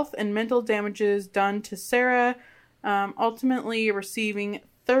for health and mental damages done to Sarah, ultimately receiving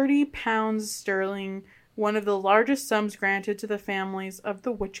 £30 one of the largest sums granted to the families of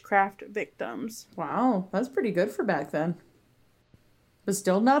the witchcraft victims. Wow, that's pretty good for back then. But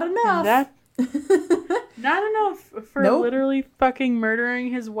still not enough. Not enough for literally fucking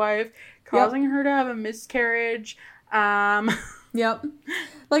murdering his wife, causing her to have a miscarriage. Yep.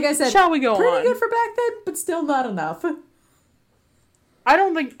 Like I said, shall we go pretty on? good for back then, but still not enough. I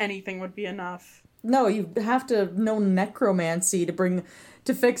don't think anything would be enough. No, you have to know necromancy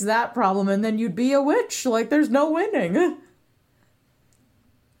to fix that problem, and then you'd be a witch. Like, there's no winning.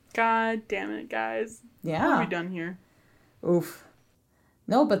 God damn it, guys. Yeah. What have we done here? Oof.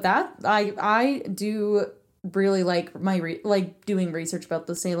 No, but that I do really like doing research about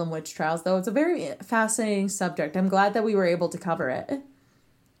the Salem witch trials, though. It's a very fascinating subject. I'm glad that we were able to cover it.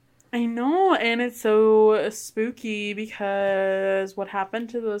 I know, and it's so spooky because what happened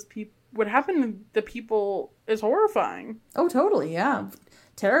to those people, what happened to the people is horrifying. Oh, totally, yeah.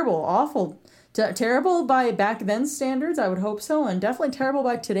 Terrible, awful. Terrible by back then standards, I would hope so, and definitely terrible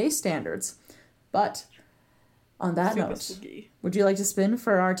by today's standards. But on that note, spooky. Would you like to spin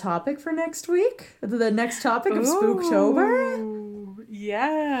for our topic for next week? The next topic of Spooktober?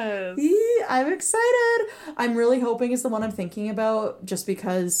 Yes. I'm excited. I'm really hoping it's the one I'm thinking about, just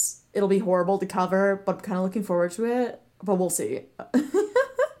because it'll be horrible to cover, but I'm kind of looking forward to it. But we'll see.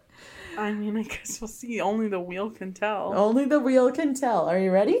 I mean, I guess we'll see. Only the wheel can tell. Only the wheel can tell. Are you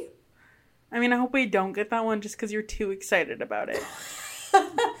ready? I mean, I hope we don't get that one just because you're too excited about it.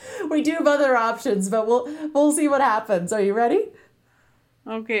 We do have other options, but we'll see what happens. Are you ready?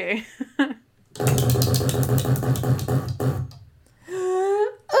 Okay.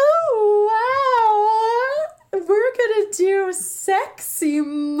 Oh, wow! We're gonna do sexy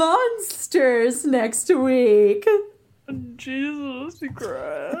monsters next week. Jesus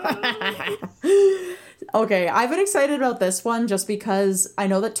Christ. Okay, I've been excited about this one just because I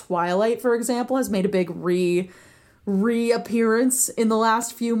know that Twilight, for example, has made a big reappearance in the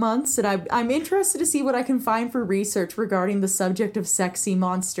last few months, and I'm interested to see what I can find for research regarding the subject of sexy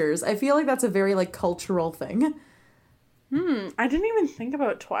monsters. I feel like that's a very, cultural thing. I didn't even think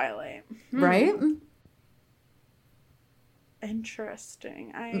about Twilight. Right?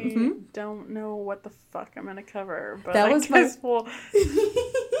 Interesting. I don't know what the fuck I'm gonna cover, but that was my first thought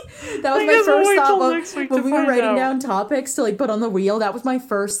when we were writing down topics to put on the wheel. That was my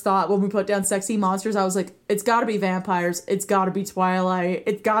first thought when we put down sexy monsters. I was like, it's gotta be vampires, it's gotta be Twilight,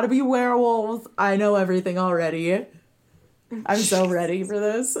 it's gotta be werewolves. I know everything already. I'm so ready for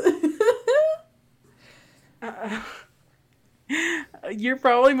this. You're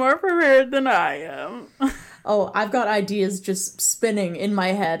probably more prepared than I am. Oh, I've got ideas just spinning in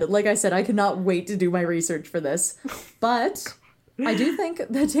my head. Like I said, I cannot wait to do my research for this. But I do think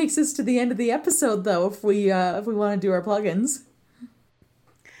that takes us to the end of the episode, though, if we want to do our plugins.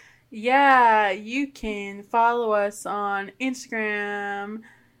 Yeah, you can follow us on Instagram,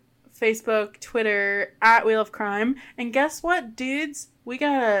 Facebook, Twitter, at Wheel of Crime. And guess what, dudes? We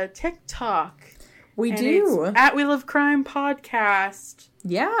got a TikTok. We do. It's at Wheel of Crime Podcast.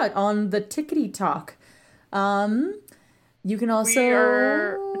 Yeah, on the Tickety Talk. You can also... We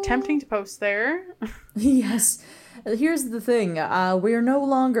are attempting to post there. Yes. Here's the thing. We are no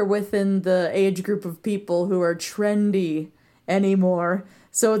longer within the age group of people who are trendy anymore.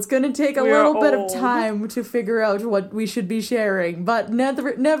 So it's going to take a little bit of time to figure out what we should be sharing. But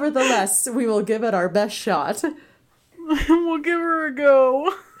nevertheless, we will give it our best shot. We'll give her a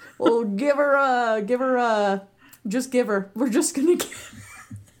go. We'll give her a... Just give her. We're just going to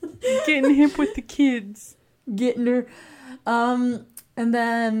Getting hip with the kids. Getting her. And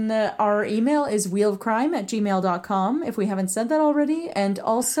then our email is wheelofcrime@gmail.com if we haven't said that already. And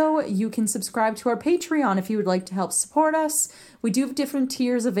also, you can subscribe to our Patreon if you would like to help support us. We do have different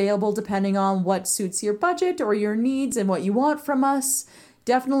tiers available depending on what suits your budget or your needs and what you want from us.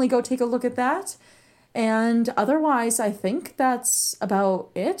 Definitely go take a look at that. And otherwise, I think that's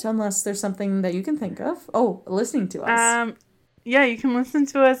about it, unless there's something that you can think of. Oh, listening to us. Yeah, you can listen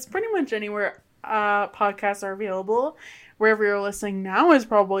to us pretty much anywhere podcasts are available. Wherever you're listening now is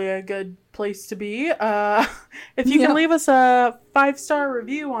probably a good place to be. If you can leave us a 5-star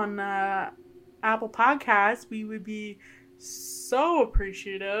review on Apple Podcasts, we would be so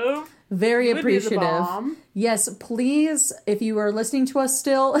appreciative. Very appreciative. Yes, please, if you are listening to us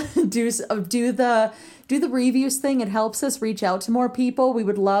still, do the reviews thing. It helps us reach out to more people. We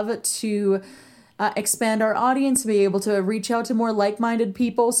would love to expand our audience, be able to reach out to more like-minded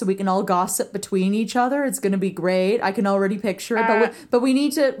people so we can all gossip between each other. It's going to be great. I can already picture it, but we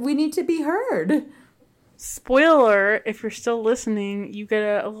need to be heard. Spoiler, if you're still listening, you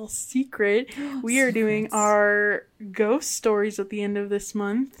get a little secret. We are doing our ghost stories at the end of this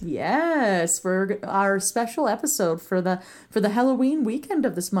month. Yes, for our special episode for the Halloween weekend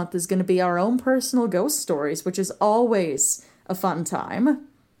of this month is going to be our own personal ghost stories, which is always a fun time.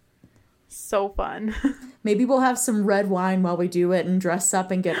 So fun. Maybe we'll have some red wine while we do it and dress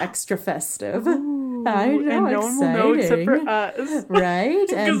up and get extra festive. Ooh, I know, and no one will know except for us. Right?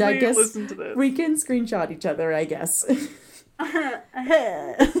 And I guess listen to this. We can screenshot each other, I guess.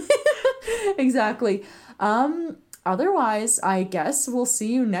 Exactly. Otherwise, I guess we'll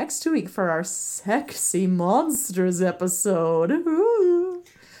see you next week for our Sexy Monsters episode. Ooh.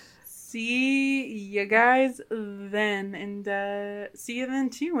 See you guys then, and see you then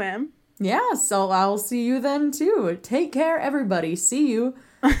too, Em. Yeah, so I'll see you then too. Take care, everybody. See you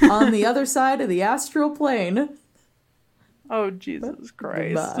on the other side of the astral plane. Oh, Jesus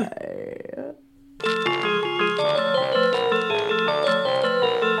Christ. Bye.